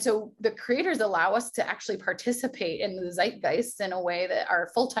 And so the creators allow us to actually participate in the zeitgeist in a way that our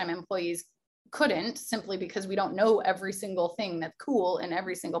full-time employees couldn't, simply because we don't know every single thing that's cool in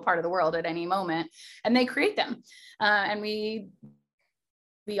every single part of the world at any moment. And they create them. And we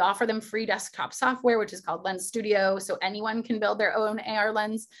offer them free desktop software, which is called Lens Studio. So anyone can build their own AR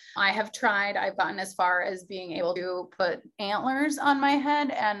lens. I've gotten as far as being able to put antlers on my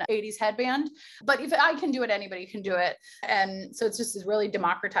head and 80s headband. But if I can do it, anybody can do it. And so it's just really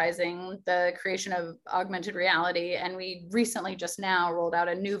democratizing the creation of augmented reality. And we recently just now rolled out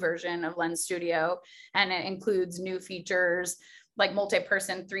a new version of Lens Studio, and it includes new features like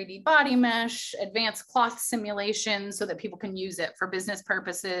multi-person 3D body mesh, advanced cloth simulation so that people can use it for business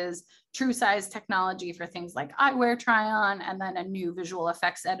purposes, true size technology for things like eyewear try-on, and then a new visual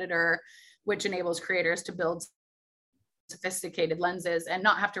effects editor, which enables creators to build sophisticated lenses and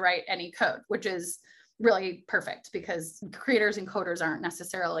not have to write any code, which is really perfect because creators and coders aren't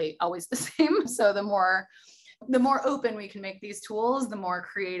necessarily always the same. So the more open we can make these tools, the more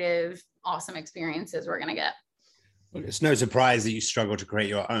creative, awesome experiences we're going to get. It's no surprise that you struggle to create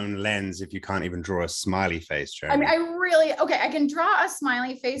your own lens if you can't even draw a smiley face, Jeremy. I mean, I can draw a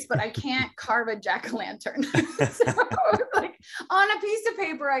smiley face, but I can't carve a jack-o'-lantern. So, like, on a piece of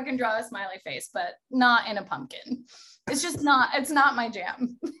paper, I can draw a smiley face, but not in a pumpkin. It's not my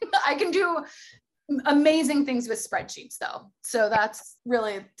jam. I can do amazing things with spreadsheets though. So that's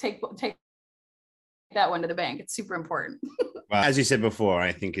really take that one to the bank. It's super important. Well, as you said before,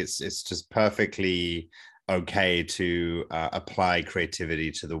 I think it's just perfectly okay to apply creativity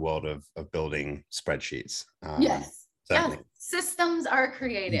to the world of building spreadsheets. Yes. Certainly. Yes. Systems are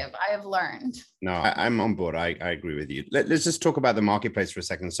creative, I have learned. No, I'm on board. I agree with you. Let's just talk about the marketplace for a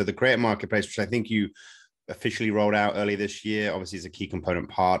second. So the Creator Marketplace, which I think you officially rolled out early this year, obviously is a key component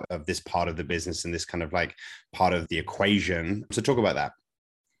part of this part of the business and this kind of like part of the equation. So talk about that.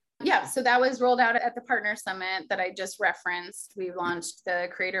 Yeah, so that was rolled out at the Partner Summit that I just referenced. We launched the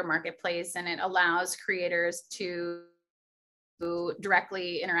Creator Marketplace, and it allows creators to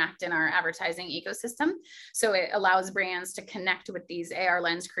directly interact in our advertising ecosystem. So it allows brands to connect with these AR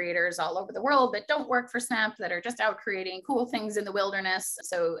Lens creators all over the world that don't work for Snap, that are just out creating cool things in the wilderness.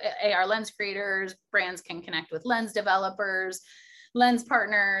 So AR Lens creators, brands can connect with lens developers, lens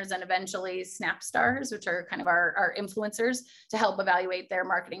partners, and eventually Snap Stars, which are kind of our influencers, to help evaluate their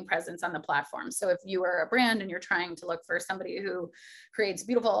marketing presence on the platform. So if you are a brand and you're trying to look for somebody who creates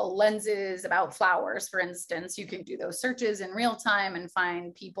beautiful lenses about flowers, for instance, you can do those searches in real time and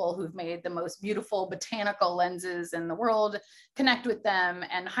find people who've made the most beautiful botanical lenses in the world, connect with them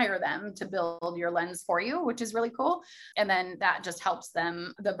and hire them to build your lens for you, which is really cool. And then that just helps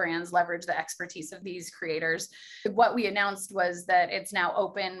them, the brands, leverage the expertise of these creators. What we announced was that it's now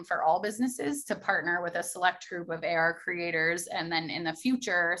open for all businesses to partner with a select group of AR creators. And then in the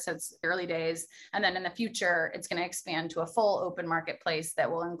future, so it's early days, and then in the future, it's going to expand to a full open marketplace that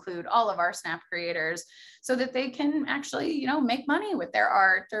will include all of our Snap creators so that they can actually, make money with their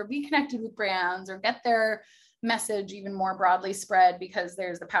art or be connected with brands or get their message even more broadly spread, because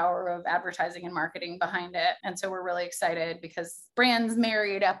there's the power of advertising and marketing behind it. And so we're really excited because brands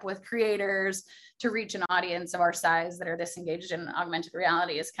married up with creators to reach an audience of our size that are this engaged in augmented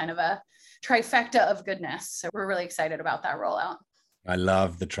reality is kind of a trifecta of goodness. So we're really excited about that rollout. I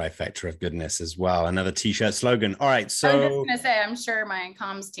love the trifecta of goodness as well. Another t-shirt slogan. All right. So I was just going to say, I'm sure my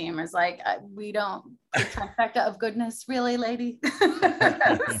comms team is like, we don't, the trifecta of goodness, really, lady?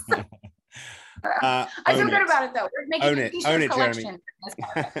 I feel good about it though. We're making a t-shirt collection.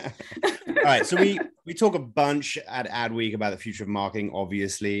 All right, so we talk a bunch at Adweek about the future of marketing.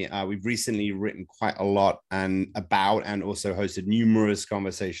 Obviously, we've recently written quite a lot and also hosted numerous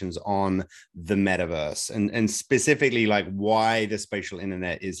conversations on the metaverse and specifically like why the spatial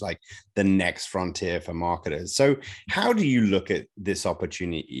internet is like the next frontier for marketers. So, how do you look at this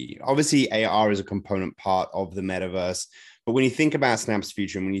opportunity? Obviously, AR is a component part of the metaverse. But when you think about Snap's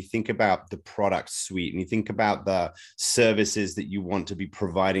future, and when you think about the product suite, and you think about the services that you want to be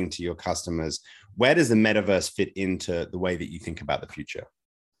providing to your customers, where does the metaverse fit into the way that you think about the future?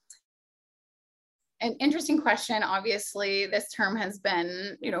 An interesting question. Obviously, this term has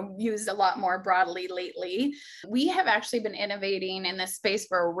been, used a lot more broadly lately. We have actually been innovating in this space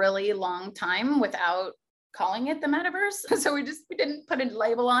for a really long time without calling it the metaverse. So we didn't put a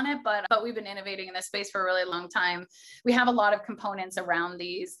label on it, but we've been innovating in this space for a really long time. We have a lot of components around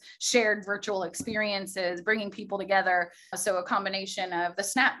these shared virtual experiences, bringing people together. So a combination of the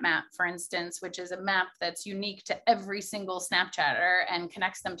Snap Map, for instance, which is a map that's unique to every single Snapchatter and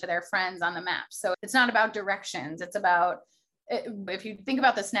connects them to their friends on the map. So it's not about directions. It's about, if you think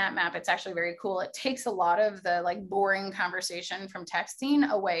about the Snap Map, it's actually very cool. It takes a lot of the boring conversation from texting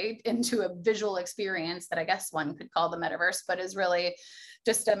away into a visual experience that I guess one could call the metaverse, but is really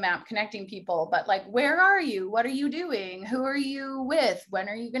just a map connecting people. But where are you? What are you doing? Who are you with? When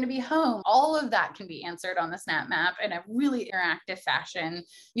are you going to be home? All of that can be answered on the Snap Map in a really interactive fashion,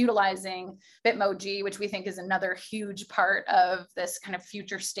 utilizing Bitmoji, which we think is another huge part of this kind of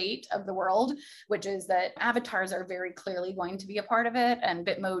future state of the world, which is that avatars are very clearly going to be a part of it. And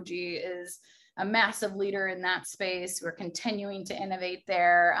Bitmoji is a massive leader in that space. We're continuing to innovate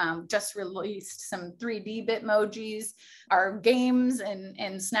there. Just released some 3D Bitmojis. Our games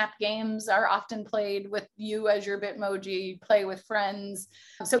and Snap games are often played with you as your Bitmoji, play with friends.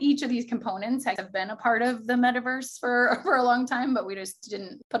 So each of these components have been a part of the metaverse for a long time, but we just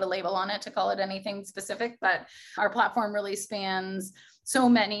didn't put a label on it to call it anything specific. But our platform really spans so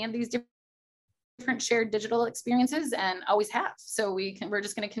many of these different shared digital experiences and always have. So we're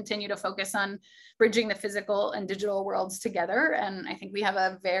just going to continue to focus on bridging the physical and digital worlds together. And I think we have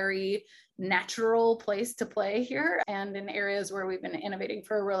a very natural place to play here and in areas where we've been innovating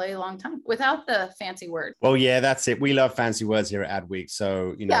for a really long time without the fancy word. Well, yeah, that's it. We love fancy words here at Adweek.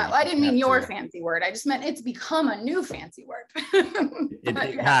 So, yeah, I didn't mean your fancy word. I just meant it's become a new fancy word.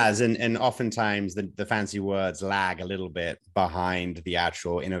 It has. And oftentimes the fancy words lag a little bit behind the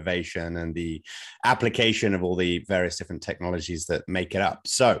actual innovation and the application of all the various different technologies that make it up.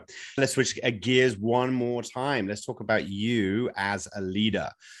 So let's switch gears one more time. Let's talk about you as a leader.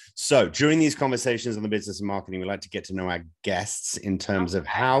 So during these conversations on the business and marketing, we like to get to know our guests in terms of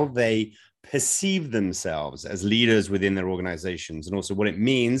how they perceive themselves as leaders within their organizations and also what it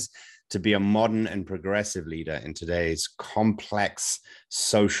means to be a modern and progressive leader in today's complex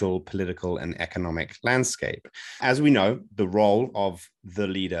social, political, and economic landscape. As we know, the role of the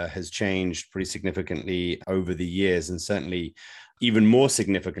leader has changed pretty significantly over the years, and certainly even more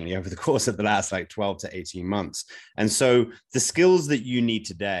significantly over the course of the last 12 to 18 months. And so the skills that you need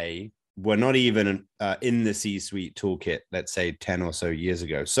today were not even in the C-suite toolkit, let's say 10 or so years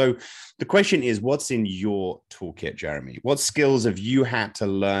ago. So the question is, what's in your toolkit, Jeremy? What skills have you had to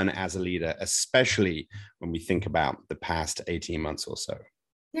learn as a leader, especially when we think about the past 18 months or so?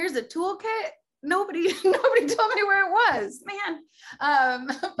 Here's a toolkit. Nobody told me where it was, man.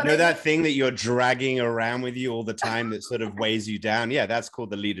 But that thing that you're dragging around with you all the time that sort of weighs you down? Yeah, that's called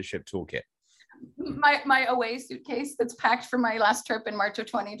the leadership toolkit. My away suitcase that's packed from my last trip in March of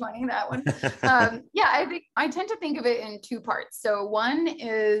 2020, that one. I think I tend to think of it in two parts. So one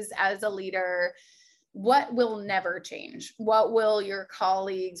is, as a leader, what will never change? What will your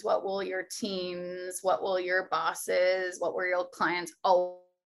colleagues, what will your teams, what will your bosses, what will your clients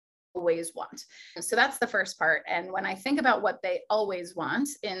always want? So that's the first part. And when I think about what they always want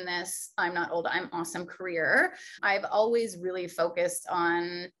in this I'm not old, I'm awesome career, I've always really focused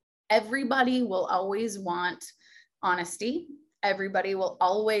on everybody will always want honesty. Everybody will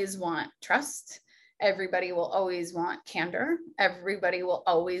always want trust. Everybody will always want candor. Everybody will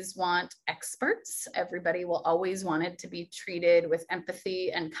always want experts. Everybody will always want it to be treated with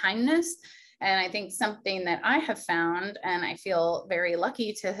empathy and kindness. And I think something that I have found, and I feel very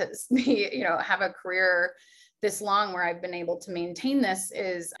lucky to be, have a career this long where I've been able to maintain this,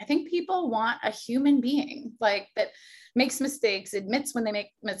 is I think people want a human being that makes mistakes, admits when they make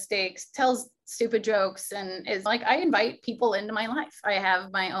mistakes, tells stupid jokes, and is I invite people into my life. I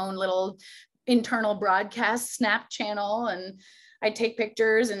have my own little internal broadcast Snap channel, and I take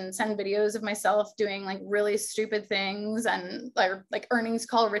pictures and send videos of myself doing really stupid things, and like earnings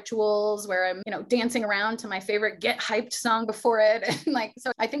call rituals where I'm, dancing around to my favorite Get Hyped song before it. And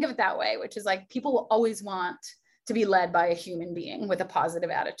so I think of it that way, which is people will always want to be led by a human being with a positive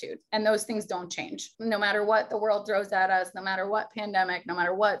attitude. And those things don't change. No matter what the world throws at us, no matter what pandemic, no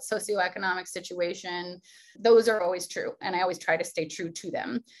matter what socioeconomic situation, those are always true. And I always try to stay true to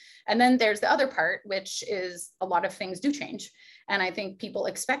them. And then there's the other part, which is a lot of things do change. And I think people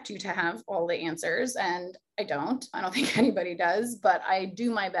expect you to have all the answers. And I don't think anybody does, but I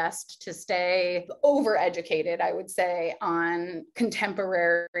do my best to stay overeducated, I would say, on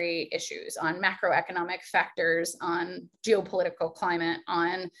contemporary issues, on macroeconomic factors, on geopolitical climate,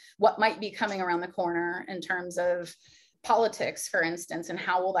 on what might be coming around the corner in terms of politics, for instance, and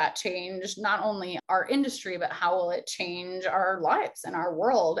how will that change not only our industry, but how will it change our lives and our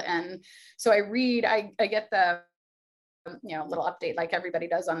world? And so I get the little update like everybody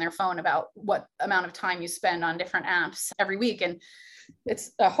does on their phone about what amount of time you spend on different apps every week. And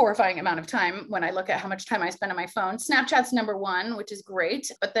it's a horrifying amount of time when I look at how much time I spend on my phone. Snapchat's number one, which is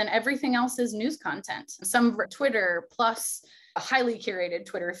great, but then everything else is news content. Some Twitter, plus a highly curated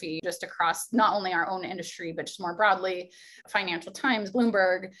Twitter feed just across not only our own industry, but just more broadly, Financial Times,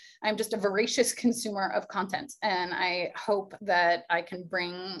 Bloomberg. I'm just a voracious consumer of content. And I hope that I can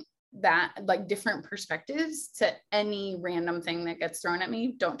bring that different perspectives to any random thing that gets thrown at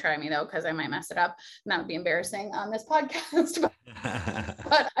me. Don't try me though, because I might mess it up. And that would be embarrassing on this podcast.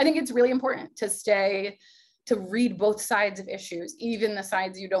 But I think it's really important to read both sides of issues, even the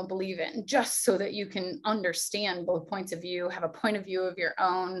sides you don't believe in, just so that you can understand both points of view, have a point of view of your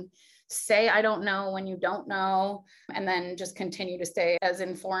own, say, I don't know when you don't know, and then just continue to stay as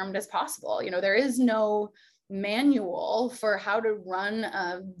informed as possible. There is no manual for how to run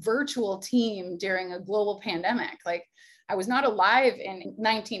a virtual team during a global pandemic. I was not alive in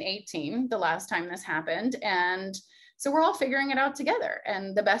 1918, the last time this happened. And so we're all figuring it out together.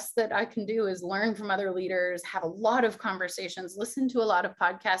 And the best that I can do is learn from other leaders, have a lot of conversations, listen to a lot of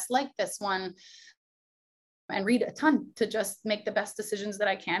podcasts like this one, and read a ton to just make the best decisions that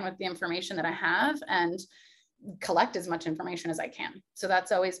I can with the information that I have, and collect as much information as I can. So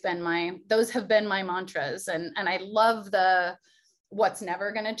that's always been those have been my mantras. And I love the what's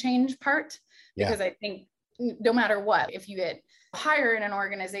never going to change part, because I think no matter what, if you get higher in an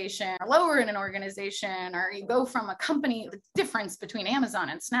organization or lower in an organization, or you go from a company, the difference between Amazon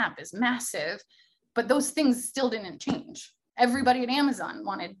and Snap is massive, but those things still didn't change. Everybody at Amazon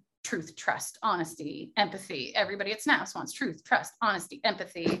wanted truth, trust, honesty, empathy. Everybody at Snaps wants truth, trust, honesty,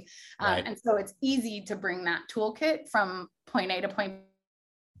 empathy. Right. And so it's easy to bring that toolkit from point A to point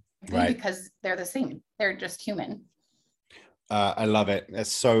B, because they're the same. They're just human. I love it.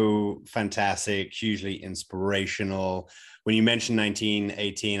 It's so fantastic, hugely inspirational. When you mentioned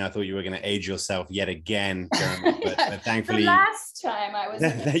 1918, I thought you were going to age yourself yet again, Jeremy, but thankfully... The last time I was...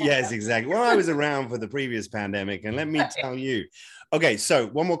 Yes, exactly. Well, I was around for the previous pandemic, and let me tell you. Okay, so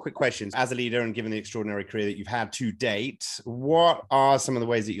one more quick question. As a leader and given the extraordinary career that you've had to date, what are some of the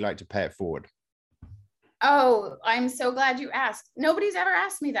ways that you like to pay it forward? Oh, I'm so glad you asked. Nobody's ever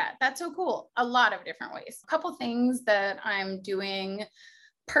asked me that. That's so cool. A lot of different ways. A couple things that I'm doing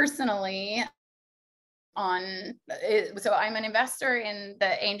personally so I'm an investor in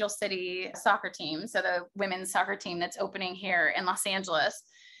the Angel City soccer team. So the women's soccer team that's opening here in Los Angeles.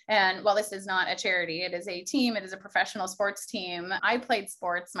 And while this is not a charity, it is a team, it is a professional sports team. I played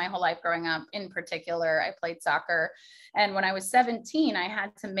sports my whole life growing up. In particular, I played soccer. And when I was 17, I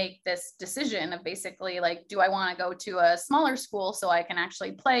had to make this decision of basically like, do I want to go to a smaller school so I can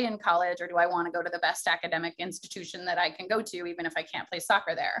actually play in college, or do I want to go to the best academic institution that I can go to, even if I can't play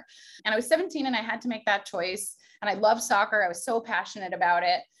soccer there? And I was 17 and I had to make that choice. And I love soccer. I was so passionate about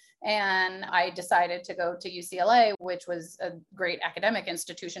it. And I decided to go to UCLA, which was a great academic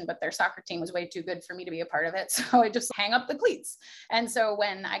institution, but their soccer team was way too good for me to be a part of it. So I just hang up the cleats. And so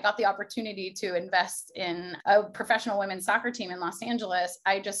when I got the opportunity to invest in a professional women's soccer team in Los Angeles,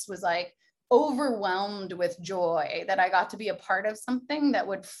 I just was like overwhelmed with joy that I got to be a part of something that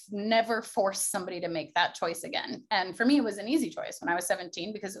would never force somebody to make that choice again. And for me, it was an easy choice when I was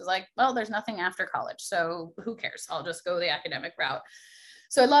 17, because it was like, well, there's nothing after college, so who cares? I'll just go the academic route.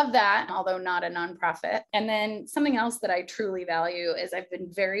 So I love that, although not a nonprofit. And then something else that I truly value is I've been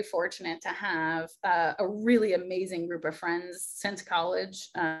very fortunate to have a really amazing group of friends since college,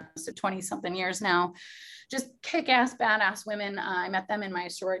 so 20 something years now, just kick-ass, badass women. I met them in my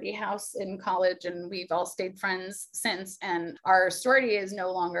sorority house in college, and we've all stayed friends since. And our sorority is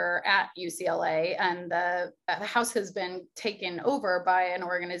no longer at UCLA, and the house has been taken over by an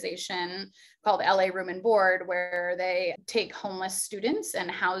organization called LA Room and Board, where they take homeless students and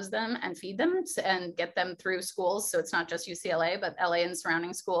house them and feed them and get them through schools. So it's not just UCLA, but LA and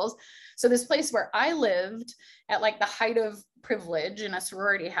surrounding schools. So this place where I lived at like the height of privilege in a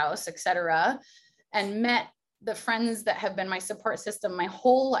sorority house, et cetera, and met the friends that have been my support system my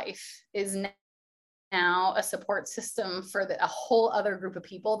whole life, is now a support system for a whole other group of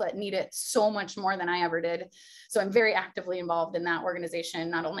people that need it so much more than I ever did. So I'm very actively involved in that organization,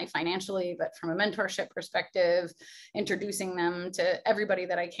 not only financially, but from a mentorship perspective, introducing them to everybody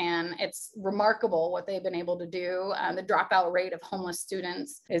that I can. It's remarkable what they've been able to do. The dropout rate of homeless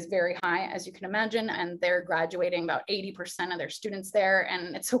students is very high, as you can imagine, and they're graduating about 80% of their students there.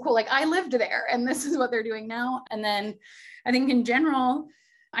 And it's so cool. Like, I lived there, and this is what they're doing now. And then I think in general,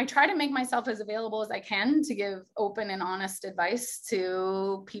 I try to make myself as available as I can to give open and honest advice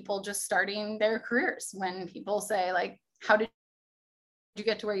to people just starting their careers. When people say, like, how did you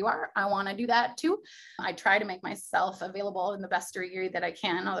get to where you are? I want to do that too. I try to make myself available in the best degree that I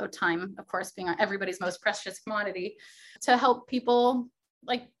can, although time, of course, being everybody's most precious commodity, to help people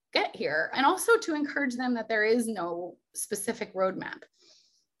like get here. And also to encourage them that there is no specific roadmap.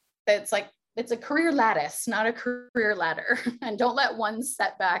 It's like, it's a career lattice, not a career ladder. And don't let one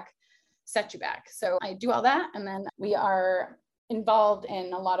setback set you back. So I do all that. And then we are involved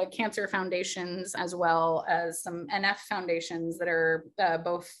in a lot of cancer foundations, as well as some NF foundations that are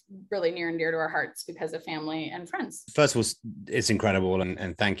both really near and dear to our hearts because of family and friends. First of all, it's incredible.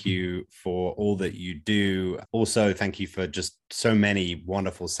 And thank you for all that you do. Also, thank you for just so many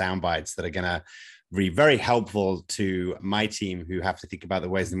wonderful sound bites that are going to be very helpful to my team, who have to think about the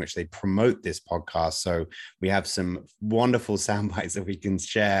ways in which they promote this podcast. So we have some wonderful sound bites that we can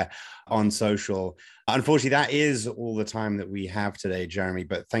share on social. Unfortunately, that is all the time that we have today, Jeremy,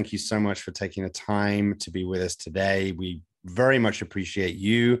 but thank you so much for taking the time to be with us today. We very much appreciate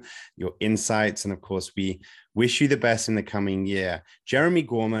you, your insights, and of course, we wish you the best in the coming year. Jeremy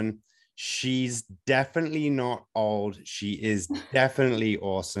Gorman, she's definitely not old. She is definitely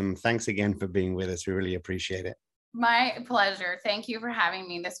awesome. Thanks again for being with us. We really appreciate it. My pleasure. Thank you for having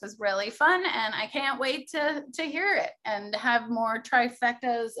me. This was really fun, and I can't wait to hear it and have more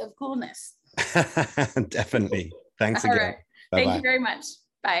trifectas of coolness. Definitely. Thanks All again. right. Bye-bye. Thank you very much.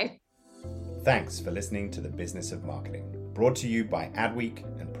 Bye. Thanks for listening to The Business of Marketing, brought to you by Adweek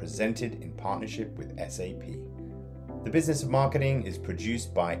and presented in partnership with SAP. The Business of Marketing is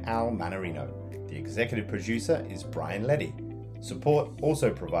produced by Al Manarino. The executive producer is Brian Leddy. Support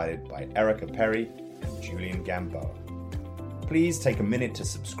also provided by Erica Perry and Julian Gamboa. Please take a minute to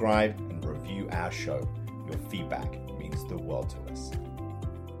subscribe and review our show. Your feedback means the world to us.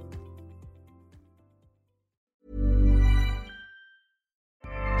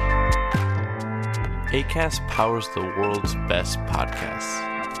 Acast powers the world's best podcasts.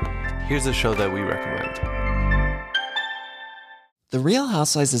 Here's a show that we recommend. The Real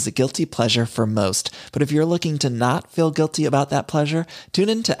Housewives is a guilty pleasure for most, but if you're looking to not feel guilty about that pleasure, tune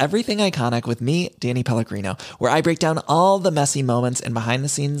in to Everything Iconic with me, Danny Pellegrino, where I break down all the messy moments and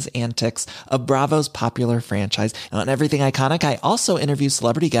behind-the-scenes antics of Bravo's popular franchise. And on Everything Iconic, I also interview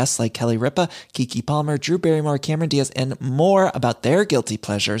celebrity guests like Kelly Ripa, Keke Palmer, Drew Barrymore, Cameron Diaz, and more about their guilty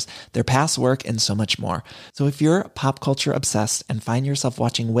pleasures, their past work, and so much more. So if you're pop culture obsessed and find yourself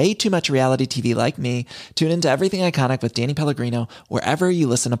watching way too much reality TV like me, tune in to Everything Iconic with Danny Pellegrino, wherever you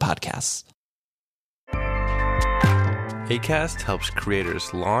listen to podcasts. Acast helps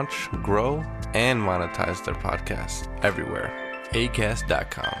creators launch, grow, and monetize their podcasts everywhere.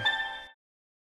 Acast.com.